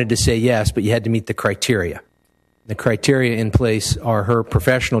committee wanted to say yes, but you had to meet the criteria. The criteria in place are her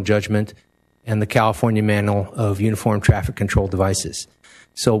professional judgment and the California Manual of Uniform Traffic Control Devices.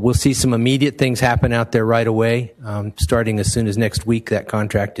 So we'll see some immediate things happen out there right away, starting as soon as next week. That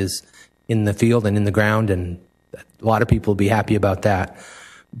contract is in the field and in the ground, and a lot of people will be happy about that.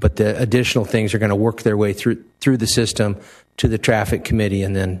 But the additional things are going to work their way through the system to the traffic committee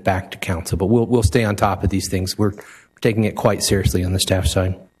and then back to council. But we'll stay on top of these things. We're taking it quite seriously on the staff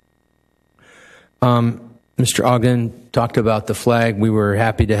side. Mr. Ogden talked about the flag. We were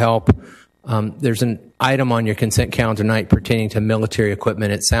happy to help. There's an item on your consent calendar tonight pertaining to military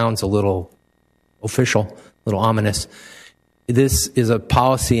equipment. It sounds a little official, a little ominous. This is a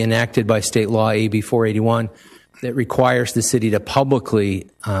policy enacted by state law, AB 481, that requires the city to publicly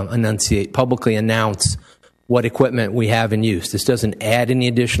announce what equipment we have in use. This doesn't add any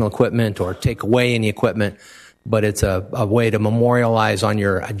additional equipment or take away any equipment, but it's a way to memorialize on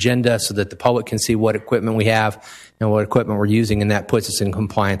your agenda so that the public can see what equipment we have and what equipment we're using, and that puts us in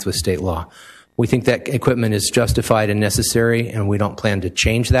compliance with state law. We think that equipment is justified and necessary, and we don't plan to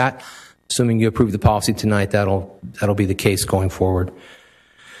change that. Assuming you approve the policy tonight, that'll be the case going forward.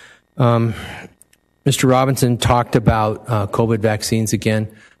 Mr. Robinson talked about COVID vaccines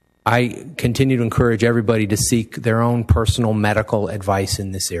again. I continue to encourage everybody to seek their own personal medical advice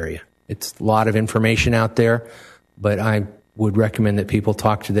in this area. It's a lot of information out there, but I would recommend that people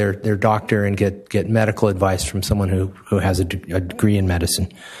talk to their doctor and get medical advice from someone who has a degree in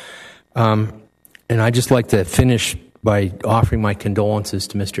medicine. And I'd just like to finish by offering my condolences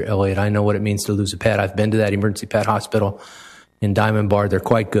to Mr. Elliott. I know what it means to lose a pet. I've been to that emergency pet hospital in Diamond Bar. They're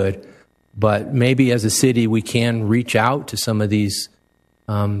quite good. But maybe as a city, we can reach out to some of these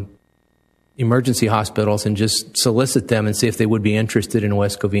emergency hospitals and just solicit them and see if they would be interested in a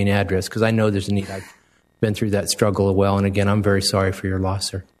West Covina address, because I know there's a need. I've been through that struggle as well. And again, I'm very sorry for your loss,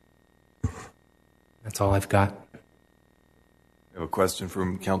 sir. That's all I've got. I have a question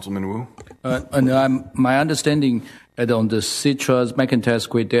from Councilman Wu. My understanding that on the Citrus McIntyre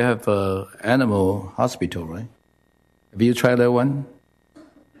Square, they have an animal hospital, right? Have you tried that one?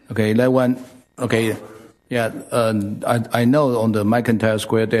 Okay, that one. Okay, yeah. I know on the McIntyre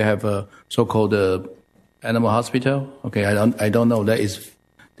Square they have a so-called animal hospital. Okay, I don't know that is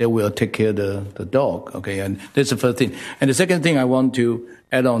they will take care of the dog. Okay, and that's the first thing. And the second thing I want to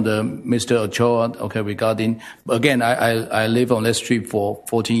add on the Mr. Ochoa. Okay, regarding again, I live on that street for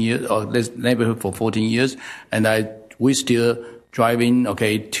 14 years, or this neighborhood for 14 years, and we still driving.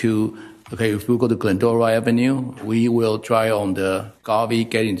 Okay, if we go to Glendora Avenue, we will drive on the Garvey,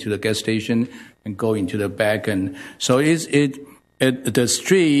 get into the gas station, and go into the back. And so the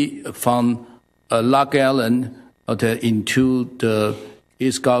street from Lock Allen into the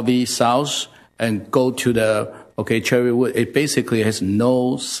East Garvey South and go to the Cherrywood. It basically has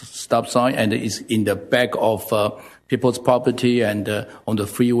no stop sign, and it's in the back of people's property and on the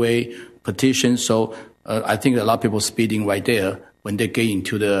freeway petition. So I think a lot of people speeding right there when they get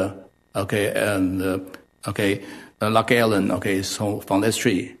into the Lock Allen. So from that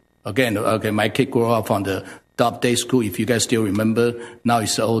street again. My kid grew up on the Dove Day School. If you guys still remember, now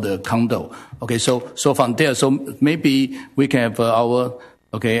it's all the condo. Okay, so from there, so maybe we can have our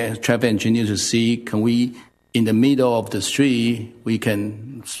traffic engineer to see, can we in the middle of the street we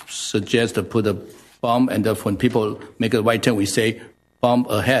can suggest to put a bump, and when people make a right turn, we say bump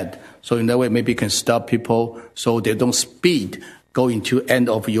ahead. So in that way, maybe can stop people so they don't speed going to end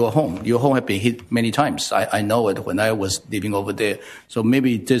of your home. Your home has been hit many times. I know it when I was living over there. So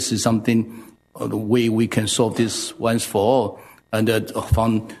maybe this is something, the way we can solve this once for all. And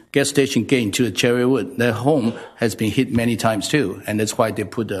from gas station getting to the Cherrywood, their home has been hit many times too. And that's why they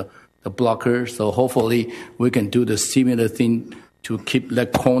put the blocker. So hopefully we can do the similar thing to keep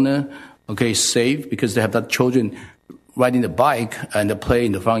that corner, safe, because they have that children riding the bike and play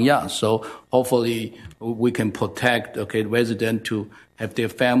in the front yard. So hopefully we can protect residents to have their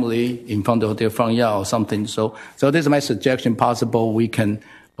family in front of their front yard or something. So this is my suggestion. Possible we can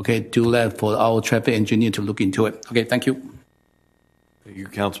do that for our traffic engineer to look into it. Okay, thank you. Thank you,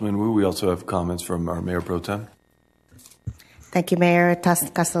 Councilman Wu. We also have comments from our Mayor Pro Tem. Thank you, Mayor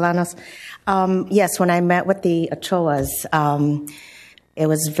Castellanos. Yes, when I met with the Ochoas, it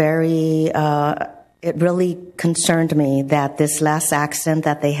was very. It really concerned me that this last accident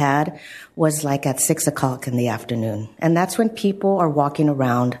that they had was like at 6 o'clock in the afternoon. And that's when people are walking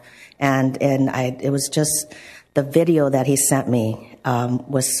around. And it was just the video that he sent me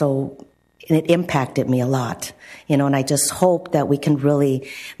was so, it impacted me a lot. And I just hope that we can really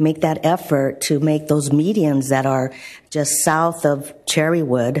make that effort to make those medians that are just south of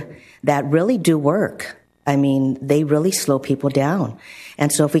Cherrywood that really do work. I mean, they really slow people down. And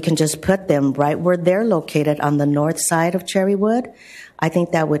so if we can just put them right where they're located on the north side of Cherrywood, I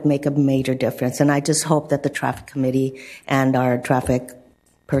think that would make a major difference. And I just hope that the traffic committee and our traffic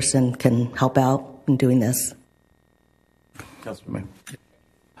person can help out in doing this. Councilman.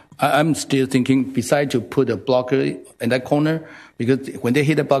 I'm still thinking, besides to put a blocker in that corner, because when they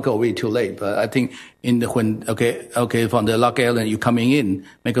hit the blocker, already too late. But I think from the Lock Allen, you coming in,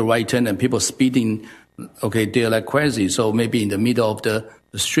 make a right turn, and people speeding, they're like crazy. So maybe in the middle of the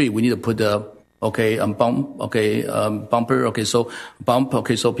street, we need to put a bumper. So bump.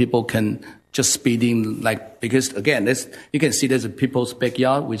 So people can just speeding, because again, you can see there's a people's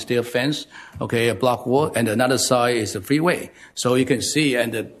backyard with their fence, a block wall, and another side is the freeway. So you can see,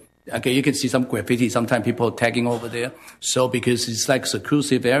 you can see some graffiti. Sometimes people tagging over there. So because it's like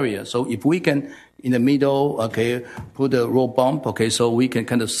seclusive area. So if we can in the middle, put a road bump, so we can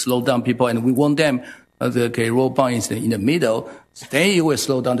kind of slow down people, and we want them. The road bump is in the middle. Then you will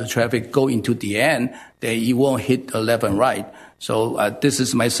slow down the traffic, go into the end. Then you won't hit the left and right. So this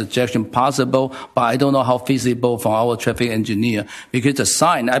is my suggestion, possible, but I don't know how feasible from our traffic engineer, because the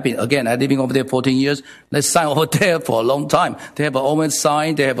sign, I've living over there 14 years. That sign over there for a long time. They have an orange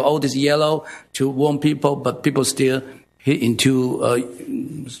sign. They have all this yellow to warn people, but people still hit into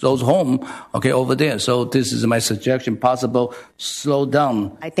those home, over there. So this is my suggestion, possible, slow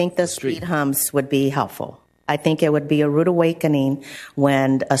down. I think the speed humps would be helpful. I think it would be a rude awakening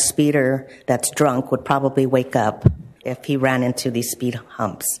when a speeder that's drunk would probably wake up if he ran into these speed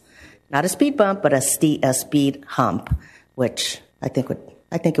humps. Not a speed bump, but a speed hump, which I think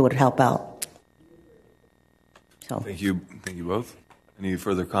it would help out. So. Thank you both. Any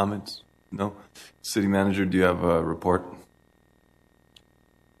further comments? No? City Manager, do you have a report?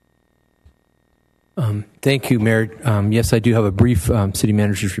 Thank you, Mayor. Yes, I do have a brief City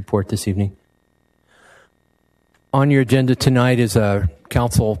Manager's report this evening. On your agenda tonight is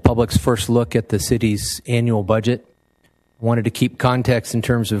Council Public's first look at the city's annual budget. I wanted to keep context in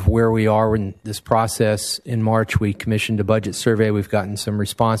terms of where we are in this process. In March, we commissioned a budget survey. We've gotten some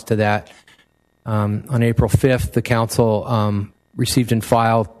response to that. On April 5th, the Council received and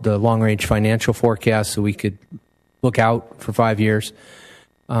filed the long-range financial forecast so we could look out for 5 years.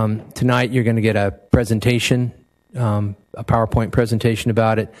 Tonight, you're going to get a presentation, a PowerPoint presentation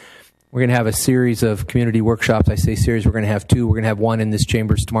about it. We're going to have a series of community workshops. I say series, we're going to have two. We're going to have one in this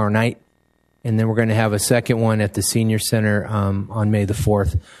chambers tomorrow night, and then we're going to have a second one at the Senior Center on May the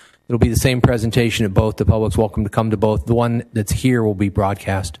 4th. It'll be the same presentation at both. The public's welcome to come to both. The one that's here will be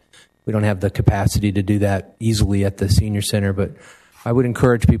broadcast. We don't have the capacity to do that easily at the Senior Center, but I would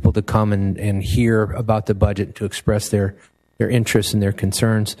encourage people to come and hear about the budget, to express their interests and their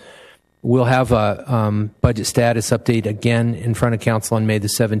concerns. We'll have a budget status update again in front of Council on May the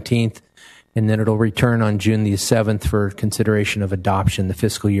 17th, and then it'll return on June the 7th for consideration of adoption. The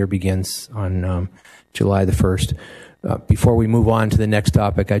fiscal year begins on July the 1st. Before we move on to the next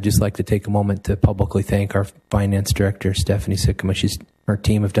topic, I'd just like to take a moment to publicly thank our Finance Director, Stephanie Sikkema. Our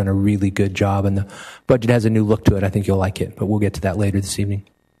team have done a really good job, and the budget has a new look to it. I think you'll like it, but we'll get to that later this evening.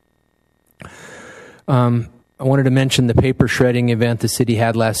 I wanted to mention the paper shredding event the city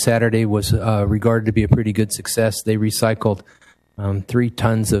had last Saturday was regarded to be a pretty good success. They recycled 3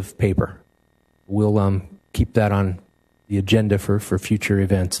 tons of paper. We'll keep that on the agenda for future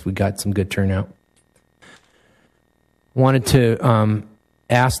events. We got some good turnout. Wanted to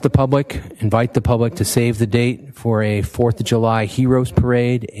ask the public, invite the public to save the date for a 4th of July Heroes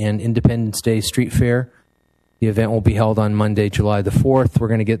Parade and Independence Day Street Fair. The event will be held on Monday, July the 4th. We're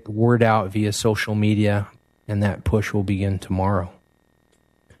going to get the word out via social media, and that push will begin tomorrow.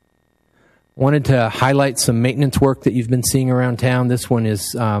 Wanted to highlight some maintenance work that you've been seeing around town. This one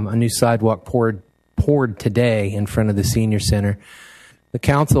is a new sidewalk poured today in front of the Senior Center. The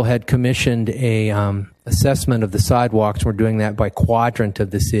council had commissioned a assessment of the sidewalks. We're doing that by quadrant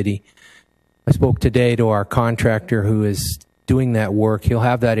of the city. I spoke today to our contractor who is doing that work. He'll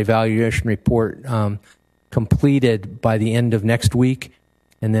have that evaluation report completed by the end of next week,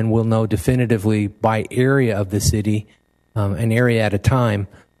 and then we'll know definitively by area of the city, an area at a time,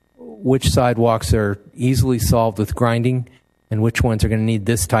 which sidewalks are easily solved with grinding and which ones are going to need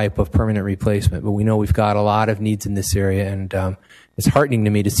this type of permanent replacement. But we know we've got a lot of needs in this area, and it's heartening to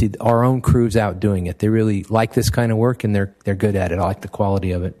me to see our own crews out doing it. They really like this kind of work, and they're good at it. I like the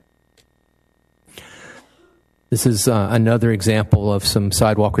quality of it. This is another example of some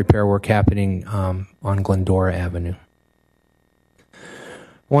sidewalk repair work happening on Glendora Avenue.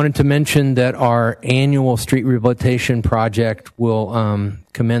 Wanted to mention that our annual street rehabilitation project will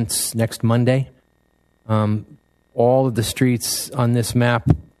commence next Monday. All of the streets on this map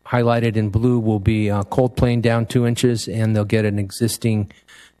highlighted in blue will be cold planed down 2 inches, and they'll get an existing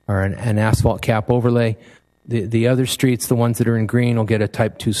or an asphalt cap overlay. The other streets, the ones that are in green, will get a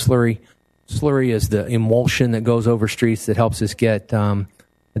type 2 slurry. Slurry is the emulsion that goes over streets that helps us get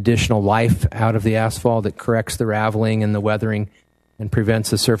additional life out of the asphalt, that corrects the raveling and the weathering and prevents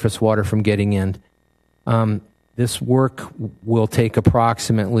the surface water from getting in. This work will take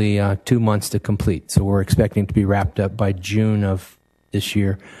approximately 2 months to complete, so we're expecting to be wrapped up by June of this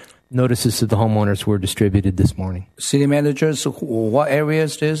year. Notices to the homeowners were distributed this morning. City managers, what area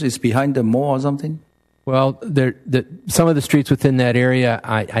is this? Is behind the mall or something? Well, some of the streets within that area,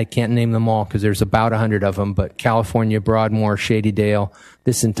 I can't name them all because there's about 100 of them, but California, Broadmoor, Shadydale,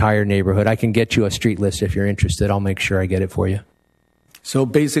 this entire neighborhood. I can get you a street list if you're interested. I'll make sure I get it for you. So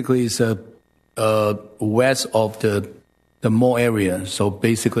basically, it's west of the mall area. So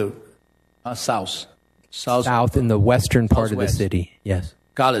basically, south in the western part of the Southwest. city. Yes.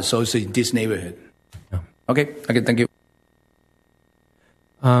 Got it. So it's in this neighborhood. Yeah. Okay. Thank you.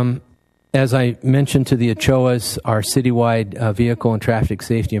 As I mentioned to the Ochoas, our citywide vehicle and traffic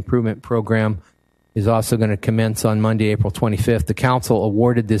safety improvement program is also going to commence on Monday, April 25th. The council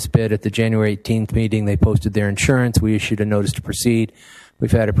awarded this bid at the January 18th meeting. They posted their insurance. We issued a notice to proceed.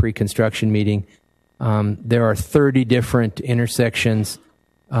 We've had a pre-construction meeting. There are 30 different intersections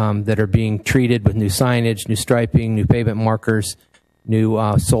that are being treated with new signage, new striping, new pavement markers.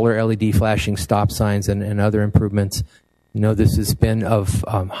 new solar LED flashing stop signs, and other improvements. This has been of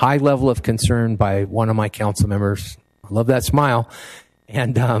high level of concern by one of my council members. I love that smile.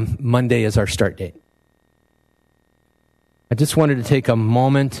 And Monday is our start date. I just wanted to take a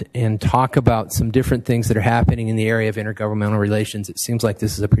moment and talk about some different things that are happening in the area of intergovernmental relations. It seems like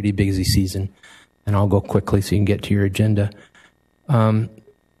this is a pretty busy season, and I'll go quickly so you can get to your agenda.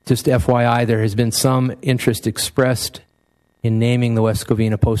 Just FYI, there has been some interest expressed in naming the West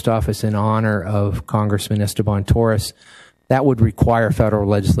Covina Post Office in honor of Congressman Esteban Torres. That would require federal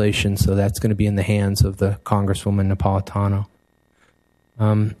legislation, so that's going to be in the hands of the Congresswoman Napolitano.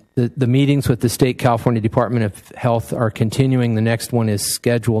 The meetings with the State California Department of Health are continuing. The next one is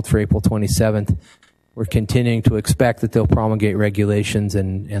scheduled for April 27th. We're continuing to expect that they'll promulgate regulations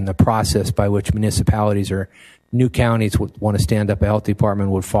and the process by which municipalities or new counties would want to stand up a health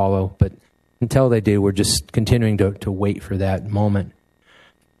department would follow. But until they do, we're just continuing to wait for that moment.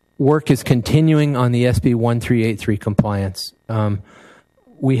 Work is continuing on the SB 1383 compliance.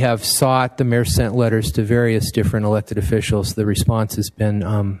 We have sought, the mayor sent letters to various different elected officials. The response has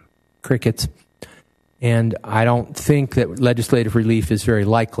been crickets. And I don't think that legislative relief is very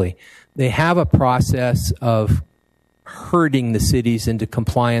likely. They have a process of herding the cities into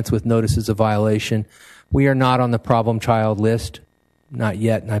compliance with notices of violation. We are not on the problem child list, not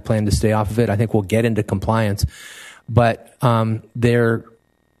yet, and I plan to stay off of it. I think we'll get into compliance. But they're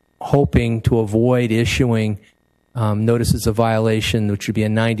hoping to avoid issuing notices of violation, which would be a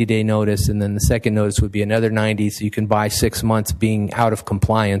 90-day notice, and then the second notice would be another 90, so you can buy 6 months being out of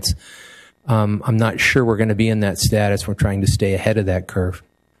compliance. I'm not sure we're going to be in that status. We're trying to stay ahead of that curve.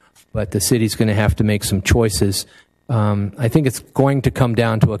 But the city's going to have to make some choices. I think it's going to come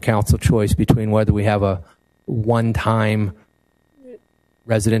down to a council choice between whether we have a one-time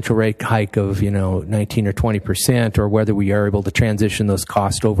residential rate hike of 19 or 20%, or whether we are able to transition those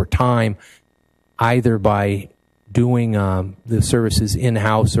costs over time, either by doing the services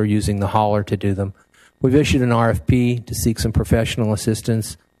in-house or using the hauler to do them. We've issued an RFP to seek some professional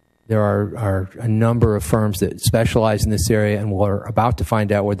assistance. There are a number of firms that specialize in this area, and we're about to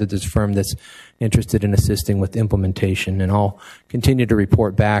find out whether there's a firm that's interested in assisting with implementation. And I'll continue to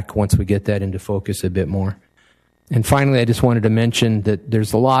report back once we get that into focus a bit more. And finally, I just wanted to mention that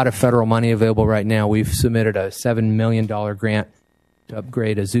there's a lot of federal money available right now. We've submitted a $7 million grant to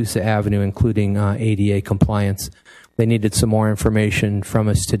upgrade Azusa Avenue, including ADA compliance. They needed some more information from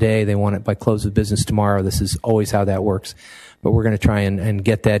us today. They want it by close of business tomorrow. This is always how that works. But we're going to try and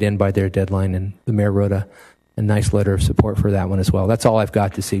get that in by their deadline, and the mayor wrote a nice letter of support for that one as well. That's all I've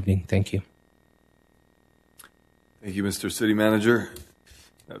got this evening. Thank you. Thank you, Mr. City Manager.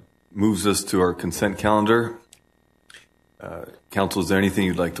 That moves us to our consent calendar. Council, is there anything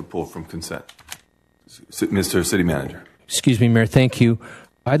you'd like to pull from consent? Mr. City Manager. Excuse me, Mayor. Thank you.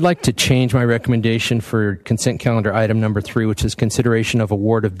 I'd like to change my recommendation for consent calendar item number 3, which is consideration of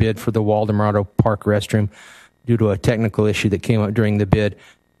award of bid for the Waldemar Park restroom due to a technical issue that came up during the bid.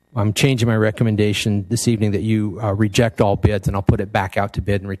 I'm changing my recommendation this evening that you reject all bids, and I'll put it back out to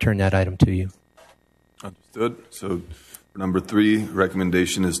bid and return that item to you. Understood. So for number 3,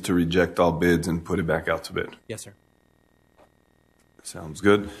 recommendation is to reject all bids and put it back out to bid. Yes, sir. Sounds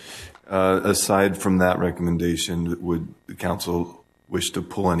good. Aside from that recommendation, would the council wish to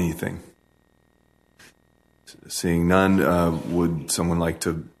pull anything? Seeing none, would someone like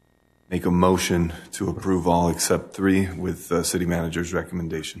to make a motion to approve all except 3 with the city manager's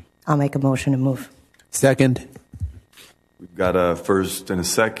recommendation? I'll make a motion to move. Second. We've got a first and a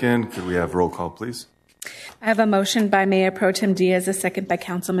second. Could we have roll call, please? I have a motion by Mayor Pro Tem Diaz, a second by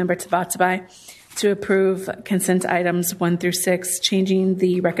Councilmember Tabatabai, to approve consent items 1 through 6, changing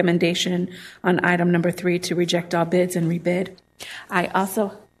the recommendation on item number 3 to reject all bids and rebid. I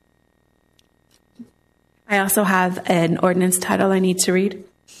also have an ordinance title I need to read.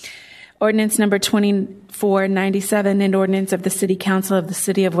 Ordinance number 2497, an ordinance of the City Council of the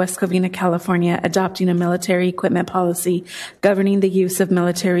City of West Covina, California, adopting a military equipment policy governing the use of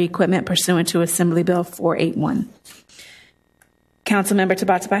military equipment pursuant to Assembly Bill 481. Councilmember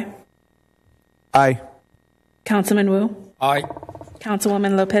Tabatabai? Aye. Councilman Wu? Aye.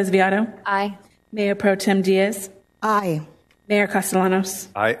 Councilwoman Lopez Viado? Aye. Mayor Pro Tem Diaz? Aye. Mayor Castellanos?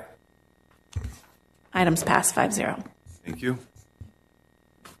 Aye. Items pass 5-0. Thank you.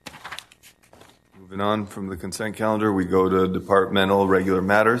 Moving on from the consent calendar, we go to departmental regular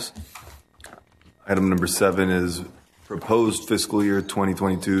matters. Item number 7 is proposed fiscal year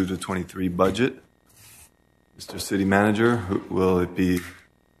 2022 to 23 budget. Mr. City Manager, will it be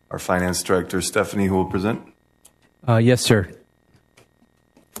our Finance Director, Stephanie, who will present? Yes, sir.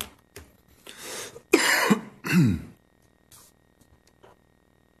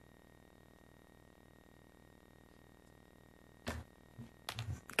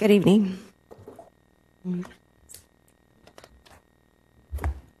 Good evening. Good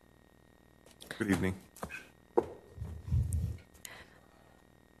evening.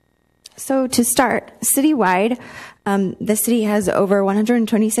 So to start, citywide, the city has over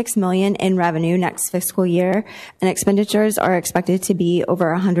 126 million in revenue next fiscal year, and expenditures are expected to be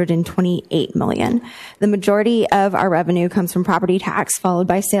over 128 million. The majority of our revenue comes from property tax, followed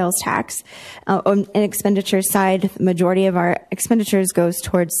by sales tax. On an expenditure side, the majority of our expenditures goes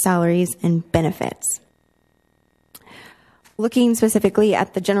towards salaries and benefits. Looking specifically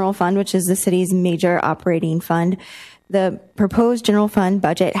at the general fund, which is the city's major operating fund, the proposed general fund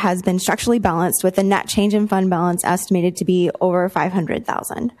budget has been structurally balanced with a net change in fund balance estimated to be over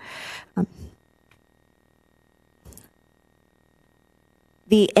 500,000.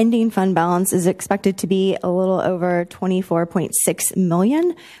 The ending fund balance is expected to be a little over 24.6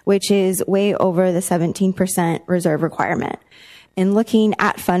 million, which is way over the 17% reserve requirement. In looking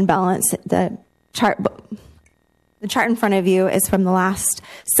at fund balance, the chart in front of you is from the last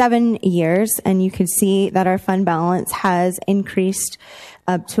 7 years, and you can see that our fund balance has increased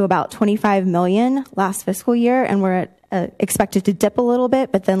up to about 25 million last fiscal year, and we're expected to dip a little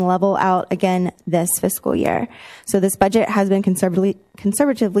bit, but then level out again this fiscal year. So this budget has been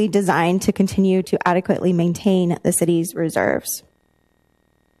conservatively designed to continue to adequately maintain the city's reserves.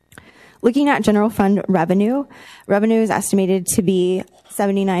 Looking at general fund revenue is estimated to be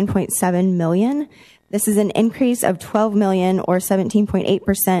 79.7 million. This is an increase of 12 million or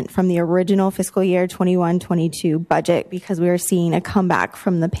 17.8% from the original fiscal year 21-22 budget because we are seeing a comeback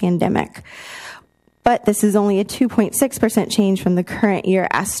from the pandemic. But this is only a 2.6% change from the current year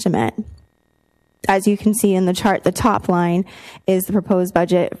estimate. As you can see in the chart, the top line is the proposed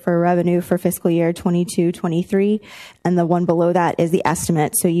budget for revenue for fiscal year 22-23, and the one below that is the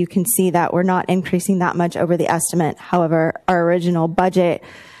estimate. So you can see that we're not increasing that much over the estimate. However, our original budget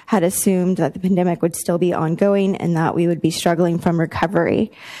had assumed that the pandemic would still be ongoing and that we would be struggling from recovery.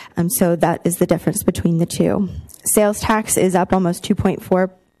 So that is the difference between the two. Sales tax is up almost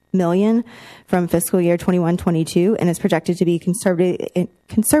 2.4 million from fiscal year 21-22 and is projected to be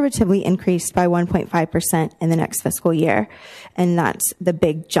conservatively increased by 1.5% in the next fiscal year. And that's the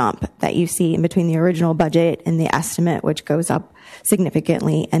big jump that you see in between the original budget and the estimate, which goes up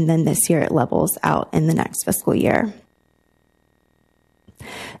significantly. And then this year it levels out in the next fiscal year.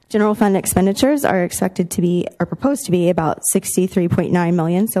 General fund expenditures are proposed to be about 63.9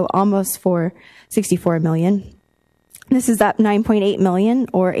 million, so almost 64 million. This is up 9.8 million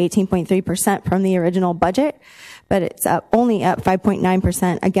or 18.3% from the original budget, but it's only up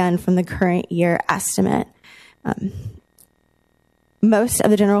 5.9% again from the current year estimate. Most of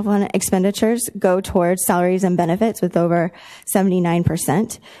the general fund expenditures go towards salaries and benefits with over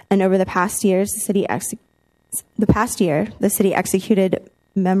 79%. And over the past year, the city executed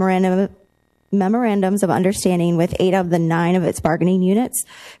memorandums of understanding with 8 of the 9 of its bargaining units,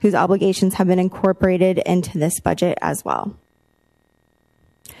 whose obligations have been incorporated into this budget as well.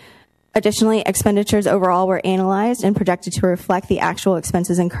 Additionally, expenditures overall were analyzed and projected to reflect the actual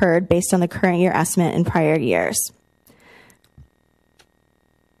expenses incurred based on the current year estimate in prior years.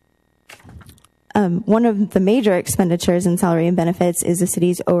 One of the major expenditures in salary and benefits is the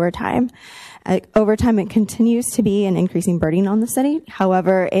city's overtime. Overtime, it continues to be an increasing burden on the city.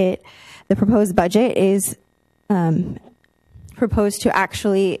 However, the proposed budget is proposed to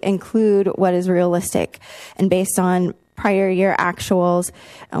actually include what is realistic. And based on prior year actuals,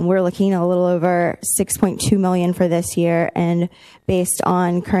 we're looking at a little over 6.2 million for this year. And based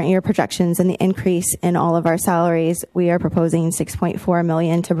on current year projections and the increase in all of our salaries, we are proposing 6.4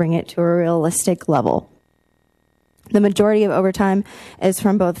 million to bring it to a realistic level. The majority of overtime is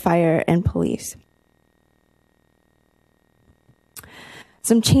from both fire and police.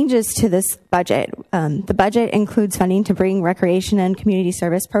 Some changes to this budget. The budget includes funding to bring recreation and community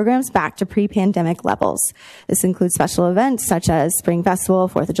service programs back to pre-pandemic levels. This includes special events such as Spring Festival,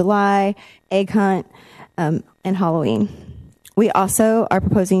 4th of July, Egg Hunt, and Halloween. We also are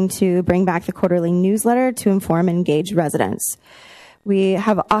proposing to bring back the quarterly newsletter to inform and engage residents. We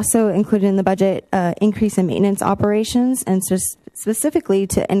have also included in the budget increase in maintenance operations and specifically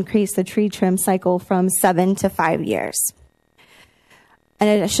to increase the tree trim cycle from 7 to 5 years. In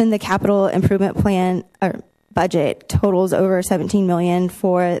addition, the capital improvement plan or budget totals over 17 million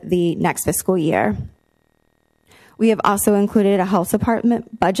for the next fiscal year. We have also included a health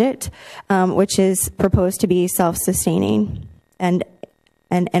department budget, which is proposed to be self-sustaining and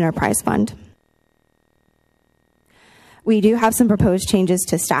an enterprise fund. We do have some proposed changes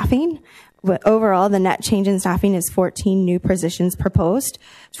to staffing. Overall, the net change in staffing is 14 new positions proposed.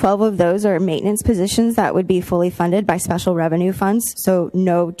 12 of those are maintenance positions that would be fully funded by special revenue funds, so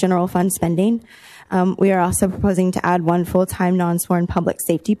no general fund spending. We are also proposing to add 1 full-time non-sworn public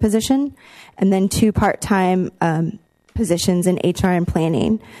safety position and then 2 part-time positions in HR and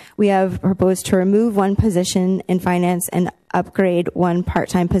planning. We have proposed to remove 1 position in finance and upgrade 1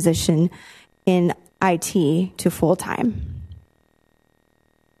 part-time position in IT to full-time.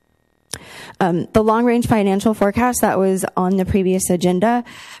 The long-range financial forecast that was on the previous agenda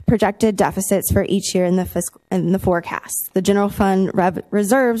projected deficits for each year in the forecast. The general fund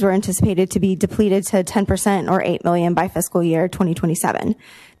reserves were anticipated to be depleted to 10% or $8 million by fiscal year 2027.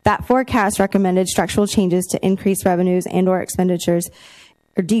 That forecast recommended structural changes to increase revenues and/or expenditures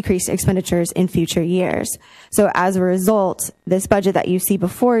or decrease expenditures in future years. So as a result, this budget that you see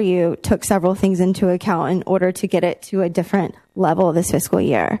before you took several things into account in order to get it to a different level this fiscal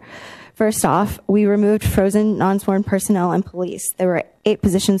year. First off, we removed frozen non-sworn personnel and police. There were 8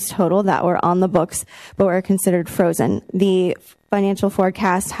 positions total that were on the books but were considered frozen. The financial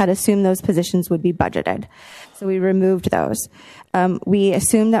forecast had assumed those positions would be budgeted, so we removed those. We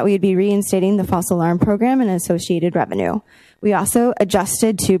assumed that we would be reinstating the false alarm program and associated revenue. We also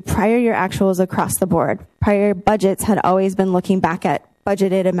adjusted to prior year actuals across the board. Prior budgets had always been looking back at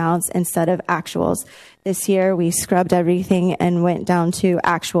budgeted amounts instead of actuals. This year, we scrubbed everything and went down to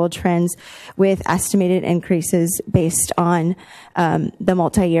actual trends with estimated increases based on the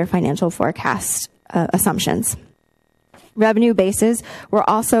multi-year financial forecast assumptions. Revenue bases were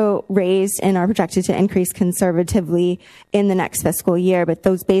also raised and are projected to increase conservatively in the next fiscal year, but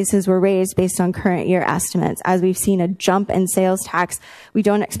those bases were raised based on current year estimates. As we've seen a jump in sales tax, we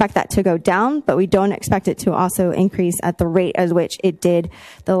don't expect that to go down, but we don't expect it to also increase at the rate at which it did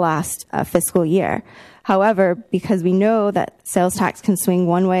the last fiscal year. However, because we know that sales tax can swing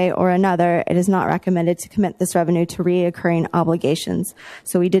one way or another, it is not recommended to commit this revenue to reoccurring obligations.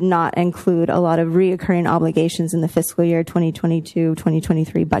 So we did not include a lot of reoccurring obligations in the fiscal year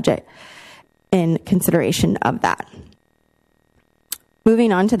 2022-2023 budget in consideration of that.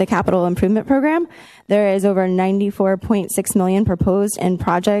 Moving on to the capital improvement program, there is over $94.6 million proposed in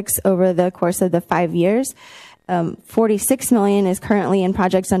projects over the course of the 5 years. $46 million is currently in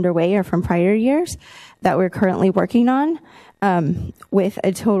projects underway or from prior years that we're currently working on, with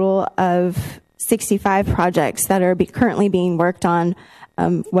a total of 65 projects that are currently being worked on,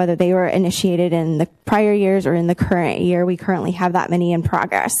 whether they were initiated in the prior years or in the current year. We currently have that many in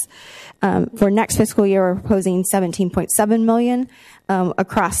progress. For next fiscal year, we're proposing $17.7 million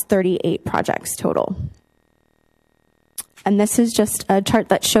across 38 projects total. And this is just a chart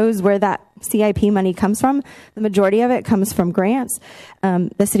that shows where that CIP money comes from. The majority of it comes from grants.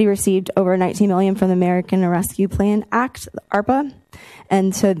 The city received over $19 million from the American Rescue Plan Act, ARPA.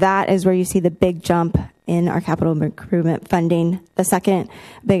 And so that is where you see the big jump in our capital improvement funding. The second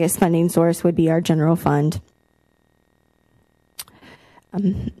biggest funding source would be our general fund.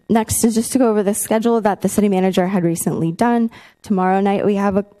 Next is just to go over the schedule that the city manager had recently done. Tomorrow night we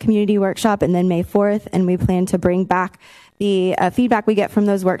have a community workshop, and then May 4th, and we plan to bring back the feedback we get from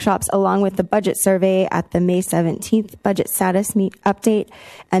those workshops along with the budget survey at the May 17th budget status update,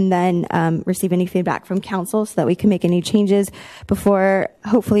 and then receive any feedback from council so that we can make any changes before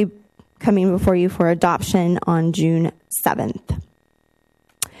hopefully coming before you for adoption on June 7th.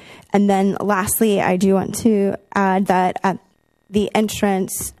 And then lastly, I do want to add that at the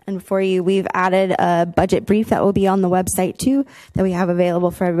entrance and for you, we've added a budget brief that will be on the website too, that we have available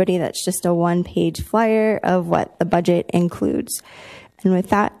for everybody. That's just a 1-page flyer of what the budget includes. And with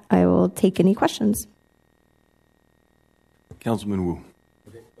that, I will take any questions. Councilman Wu.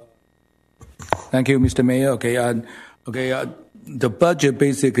 Thank you, Mr. Mayor. The budget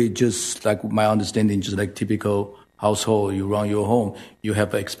basically just like my understanding, just like typical household, you run your home, you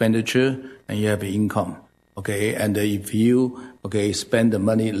have expenditure and you have income. Okay, and if you spend the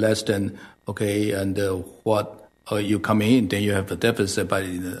money less than and what you come in, then you have a deficit. But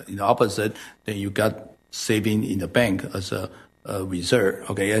in the opposite, then you got saving in the bank as a reserve.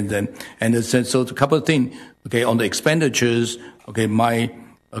 Okay, so a couple of things. Okay, on the expenditures. Okay, my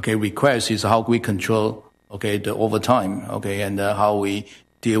request is how we control the overtime. Okay, and how we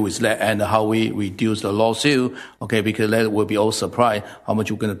deal with that and how we reduce the lawsuit, because that will be all supply, how much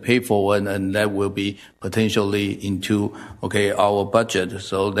we're going to pay for, and that will be potentially into, our budget.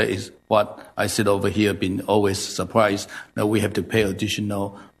 So that is what I sit over here, been always surprised that we have to pay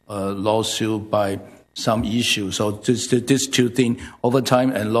additional lawsuit by some issue. So this 2 things,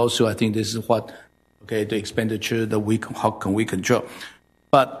 overtime and lawsuit, I think this is what, the expenditure that how can we control.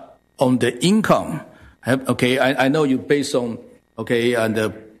 But on the income, I know you based on,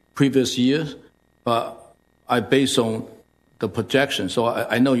 and previous years, but I based on the projection. So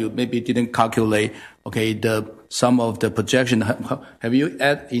I know you maybe didn't calculate, some of the projection. Have you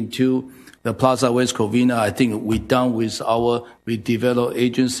add into the Plaza West Covina? I think we done with our redeveloped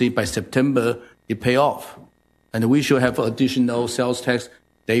agency by September, it pay off. And we should have additional sales tax.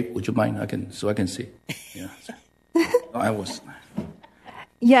 Dave, would you mind? I can see. Yeah. I was.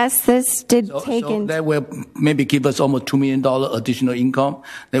 Yes, this did take so that will maybe give us almost $2 million additional income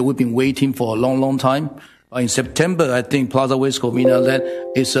that we've been waiting for a long, long time. In September, I think Plaza West Covina, that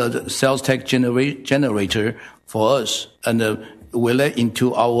is a sales tax generator for us. And we'll let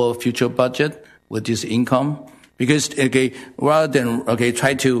into our future budget with this income. Because, rather than,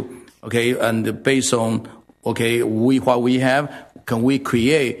 try to, and based on, what we have, can we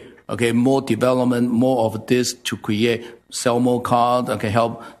create, more development, more of this to create, sell more cars,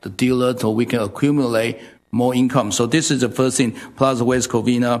 help the dealer so we can accumulate more income. So this is the first thing, Plaza West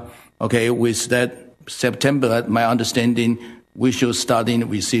Covina, with that September, my understanding, we should start in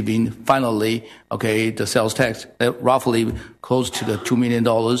receiving finally, the sales tax, roughly close to the $2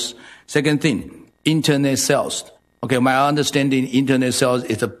 million. Second thing, internet sales. My understanding, internet sales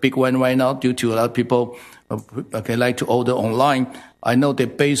is a big one right now due to a lot of people, like to order online. I know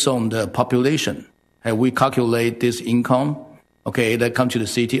that based on the population, we calculate this income, that come to the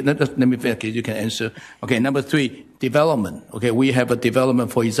city. Let me finish, you can answer. Number 3, development. We have a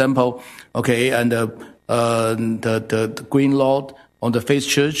development, for example, and the green lot on the Faith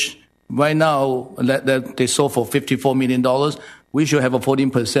Church. Right now, that they sold for $54 million. We should have a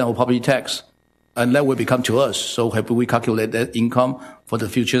 14% of property tax. And that will become to us. So have we calculate that income for the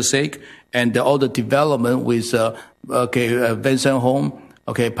future sake? And all the development with, Vincent Home,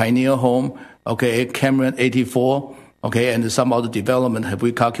 Pioneer Home, Cameron 84, and some other development, have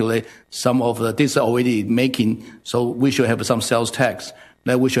we calculate some of this already making, so we should have some sales tax.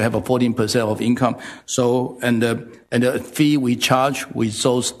 That we should have a 14% of income. So, and the fee we charge with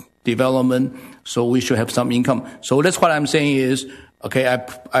those development, so we should have some income. So that's what I'm saying is,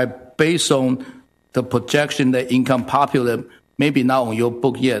 I based on the projection that income popular, maybe not on your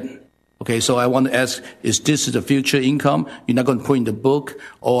book yet. So I want to ask, is this the future income you're not going to put in the book,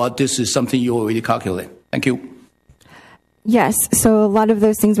 or this is something you already calculate? Thank you. Yes, so a lot of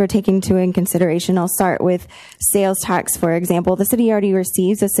those things we're taking into consideration. I'll start with sales tax, for example. The city already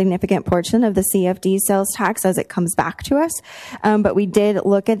receives a significant portion of the CFD sales tax as it comes back to us, but we did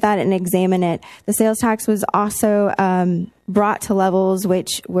look at that and examine it. The sales tax was also brought to levels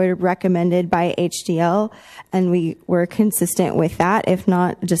which were recommended by HDL, and we were consistent with that, if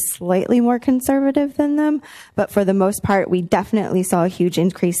not just slightly more conservative than them. But for the most part, we definitely saw a huge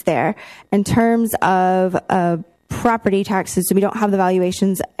increase there. In terms of property taxes, so we don't have the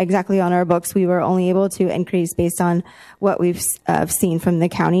valuations exactly on our books. We were only able to increase based on what we've seen from the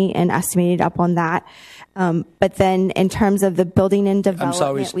county and estimated up on that. But then in terms of the building and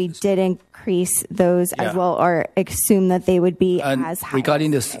development, we did increase those as well, or assume that they would be as high.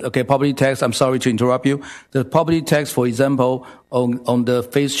 Regarding this, property tax, I'm sorry to interrupt you. The property tax, for example, on the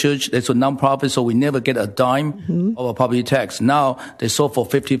Faith Church, it's a nonprofit, so we never get a dime of a property tax. Now they sold for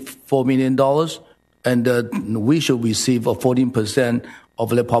 $54 million. And we should receive a 14% of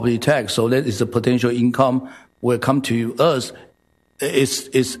the property tax. So that is the potential income will come to us.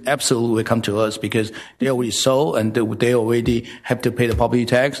 It's absolutely will come to us because they already sold and they already have to pay the property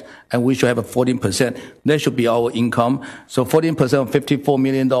tax, and we should have a 14%. That should be our income. So 14% of $54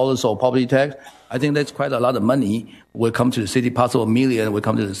 million of property tax, I think that's quite a lot of money will come to the city. Possible $1 million will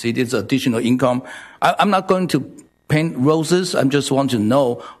come to the city. It's additional income. I'm not going to paint roses. I just want to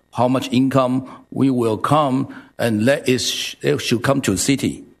know how much income we will come, and it should come to the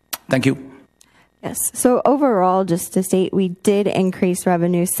city. Thank you. Yes. So overall, just to state, we did increase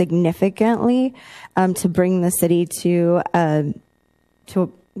revenue significantly to bring the city to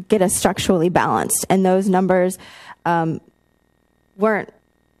get us structurally balanced. And those numbers we're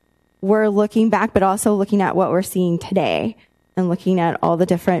looking back, but also looking at what we're seeing today and looking at all the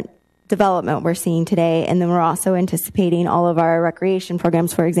different development we're seeing today. And then we're also anticipating all of our recreation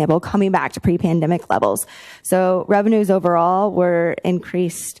programs, for example, coming back to pre-pandemic levels. So revenues overall were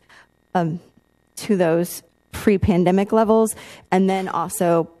increased to those pre-pandemic levels, and then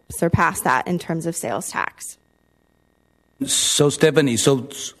also surpassed that in terms of sales tax. So Stephanie, so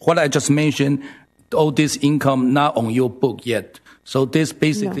what I just mentioned, all this income not on your book yet. So this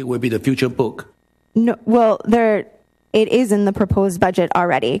basically will be the future book. No, well, it is in the proposed budget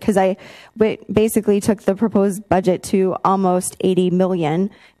already, because I basically took the proposed budget to almost $80 million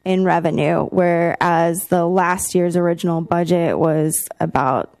in revenue, whereas the last year's original budget was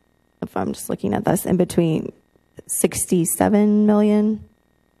about, if I'm just looking at this, in between $67 million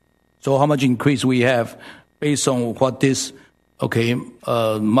So how much increase we have based on what this,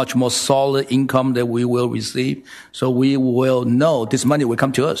 much more solid income that we will receive. So we will know this money will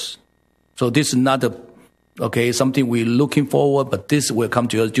come to us. So this is not something we're looking forward, but this will come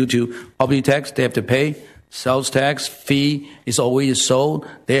to us due to property tax they have to pay, sales tax, fee is already sold.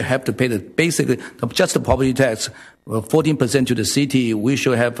 They have to pay just the property tax, 14% to the city. We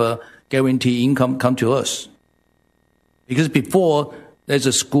should have a guaranteed income come to us. Because before there's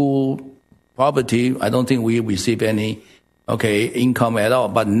a school property, I don't think we receive any income at all.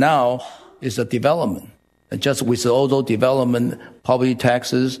 But now it's a development. And just with all those development property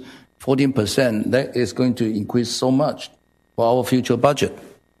taxes, 14%, that is going to increase so much for our future budget.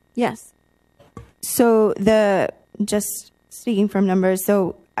 Yes. So just speaking from numbers,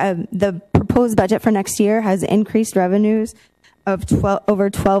 the proposed budget for next year has increased revenues of over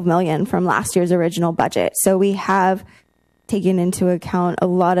 $12 million from last year's original budget. So we have taken into account a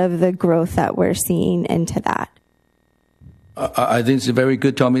lot of the growth that we're seeing into that. I think it's a very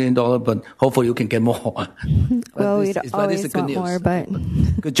good $12 million, but hopefully you can get more. Well, we'd always want more, but...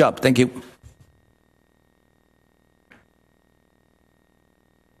 Good job. Thank you.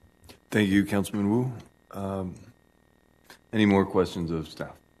 Thank you, Councilman Wu. Any more questions of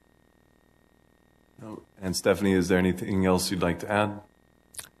staff? No. And Stephanie, is there anything else you'd like to add?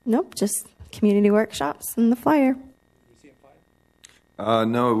 Nope, just community workshops and the flyer.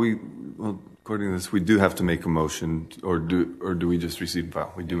 No, according to this, we do have to make a motion, or do we just receive and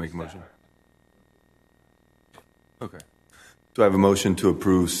file? We do make a motion. Okay. Do I have a motion to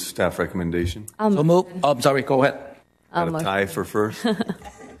approve staff recommendation? So move. Oh, I'm sorry. Go ahead. Got a tie for first.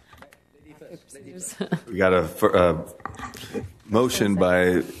 We got a motion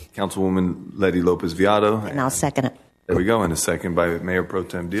by Councilwoman Letty Lopez Viado. And I'll second it. There we go. And a second by Mayor Pro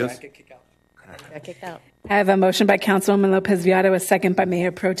Tem Diaz. Kick out. I have a motion by Councilwoman Lopez Viado, a second by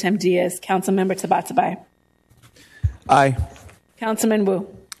Mayor Pro Tem Diaz. Councilmember Tabatabai. Aye. Councilman Wu.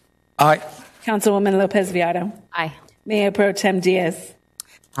 Aye. Councilwoman Lopez Viado. Aye. Mayor Pro Tem Diaz.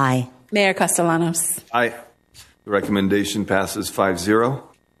 Aye. Mayor Castellanos. Aye. The recommendation passes 5-0.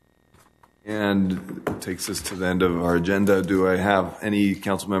 And takes us to the end of our agenda. Do I have any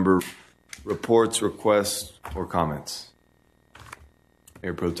council member reports, requests, or comments?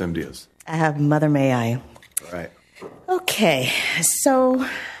 Mayor Pro Tem Diaz. I have Mother May I. All right. Okay, so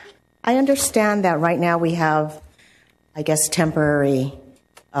I understand that right now we have, I guess, temporary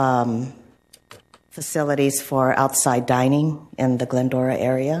facilities for outside dining in the Glendora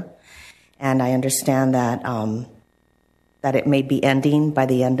area. And I understand that that it may be ending by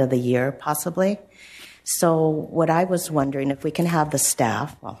the end of the year, possibly. So what I was wondering, if we can have the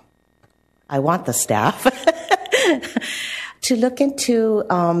staff, well, I want the staff, to look into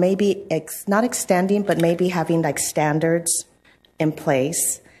maybe not extending, but maybe having like standards in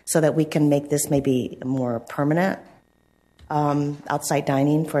place so that we can make this maybe more permanent outside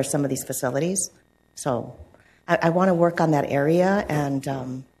dining for some of these facilities. So I want to work on that area,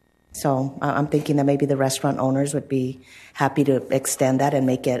 and so I'm thinking that maybe the restaurant owners would be happy to extend that and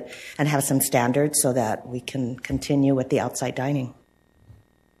make it and have some standards so that we can continue with the outside dining.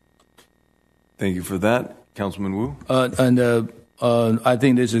 Thank you for that. Councilman Wu? I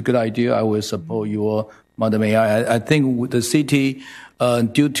think this is a good idea. I will support your Mother May I. I think the city,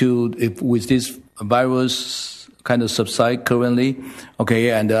 due to with this virus kind of subside currently,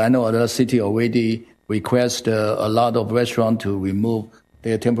 and I know other city already request a lot of restaurants to remove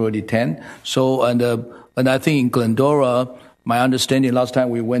their temporary tent. So, and I think in Glendora, my understanding last time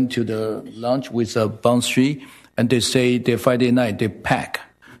we went to the lunch with Bond Street, and they say their Friday night they pack.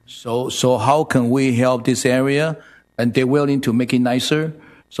 So how can we help this area? And they're willing to make it nicer.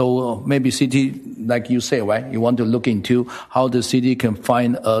 So maybe city, like you say, right? You want to look into how the city can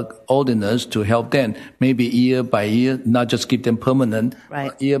find an ordinance to help them, maybe year by year, not just give them permanent,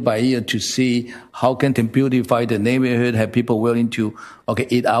 right. Year by year to see how can they beautify the neighborhood, have people willing to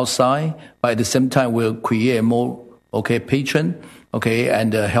eat outside, but at the same time will create more patron,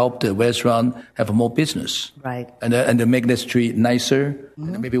 and help the restaurant have more business, right? And to make the street nicer.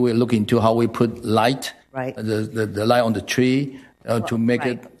 Mm-hmm. And maybe we'll look into how we put light, right? The light on the tree. To make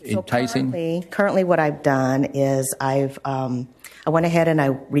right. it enticing? So currently what I've done is I went ahead and I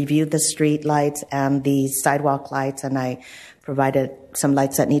reviewed the street lights and the sidewalk lights, and I provided some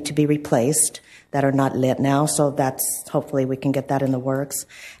lights that need to be replaced that are not lit now. So that's, hopefully we can get that in the works.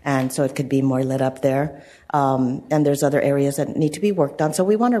 And so it could be more lit up there. And there's other areas that need to be worked on. So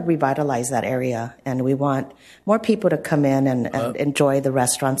we want to revitalize that area, and we want more people to come in and enjoy the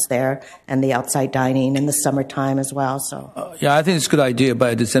restaurants there and the outside dining in the summertime as well. So I think it's a good idea,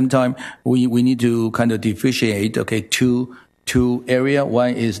 but at the same time, we need to kind of differentiate, two two area.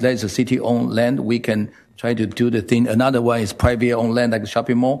 One is that's a city-owned land. We can try to do the thing. Another one is private-owned land, like a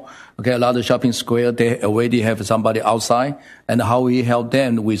shopping mall. Okay, a lot of shopping square, they already have somebody outside. And how we help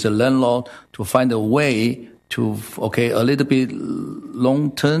them with the landlord to find a way to, okay, a little bit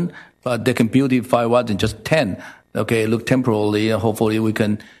long-term, but they can beautify rather than just 10. Okay, look temporarily, and hopefully we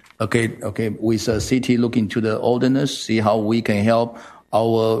can, okay, with the city look into the ordinance, see how we can help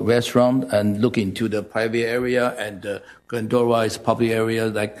our restaurant and look into the private area and Glendora is public area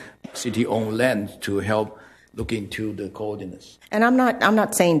like city-owned land to help look into the coordinates. And I'm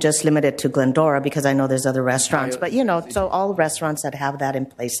not saying just limited to Glendora because I know there's other restaurants, but so all restaurants that have that in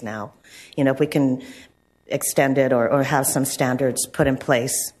place now, if we can extend it or have some standards put in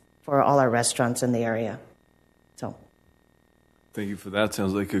place for all our restaurants in the area. So, thank you for that.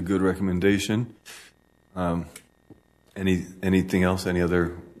 Sounds like a good recommendation. Anything else? Any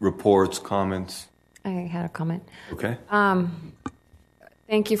other reports, comments? I had a comment. Okay.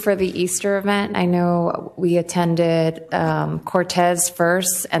 Thank you for the Easter event. I know we attended Cortez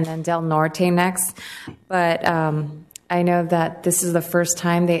first and then Del Norte next, but I know that this is the first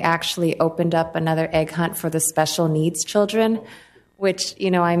time they actually opened up another egg hunt for the special needs children, which,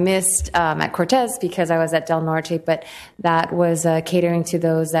 I missed at Cortez because I was at Del Norte, but that was catering to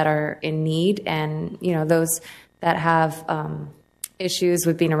those that are in need and, those that have issues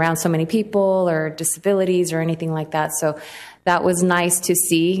with being around so many people or disabilities or anything like that. So that was nice to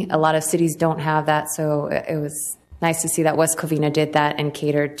see. A lot of cities don't have that, so it was nice to see that West Covina did that and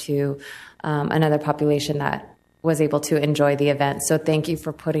catered to another population that was able to enjoy the event. So thank you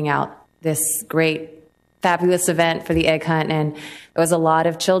for putting out this great, fabulous event for the egg hunt. And it was a lot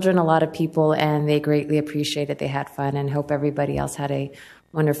of children, a lot of people, and they greatly appreciated it. They had fun, and hope everybody else had a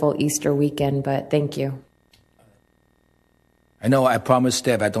wonderful Easter weekend. But thank you. I know I promised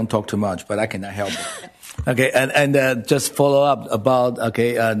Steph I don't talk too much, but I cannot help it. Okay, and just follow up about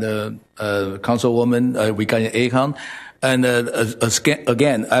the councilwoman regarding egg hunt. And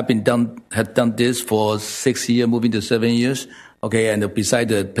again, had done this for 6 years, moving to 7 years. Okay, and beside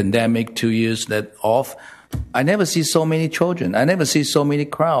the pandemic, 2 years that off, I never see so many children. I never see so many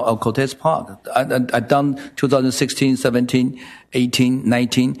crowd at Cortez Park. I done 2016, 17, 18,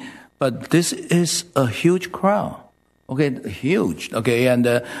 19, but this is a huge crowd. Okay, huge. Okay, and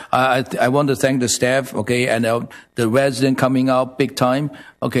I want to thank the staff. Okay, and the resident coming out big time.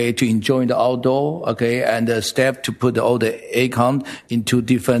 Okay, to enjoy the outdoor. Okay, and the staff to put all the egg hunt into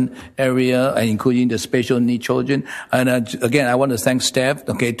different area, and including the special need children. And again, I want to thank staff.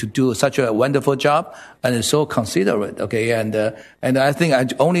 Okay, to do such a wonderful job and so considerate. Okay, and I think I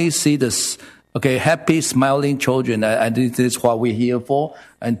only see this. Okay, happy, smiling children. And this is what we're here for,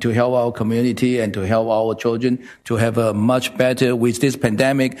 and to help our community and to help our children to have a much better. With this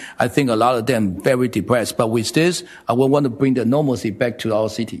pandemic, I think a lot of them very depressed. But with this, I will want to bring the normalcy back to our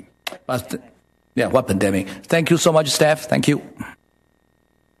city. But what pandemic? Thank you so much, staff. Thank you.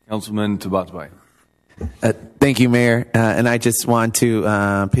 Councilman Tabatabai. Thank you, Mayor. And I just want to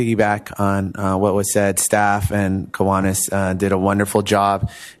piggyback on what was said. Staff and Kiwanis did a wonderful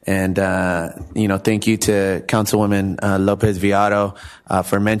job. And, thank you to Councilwoman Lopez Viado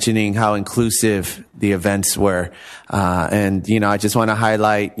for mentioning how inclusive the events were. And, I just want to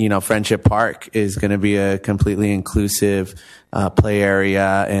highlight, Friendship Park is going to be a completely inclusive play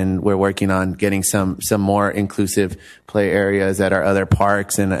area, and we're working on getting some more inclusive play areas at our other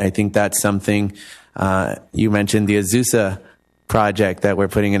parks. And I think that's something. You mentioned the Azusa project that we're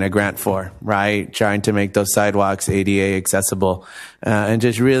putting in a grant for, right? Trying to make those sidewalks ADA accessible, and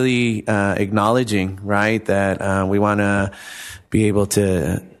just really acknowledging, right, that we want to be able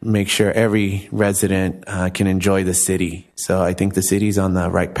to make sure every resident can enjoy the city. So I think the city's on the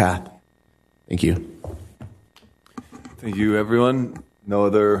right path. Thank you. Thank you, everyone. No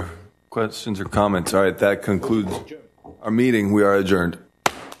other questions or comments. All right, that concludes our meeting. We are adjourned.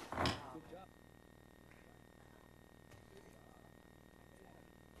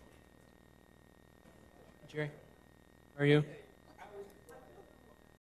 Jerry, how are you?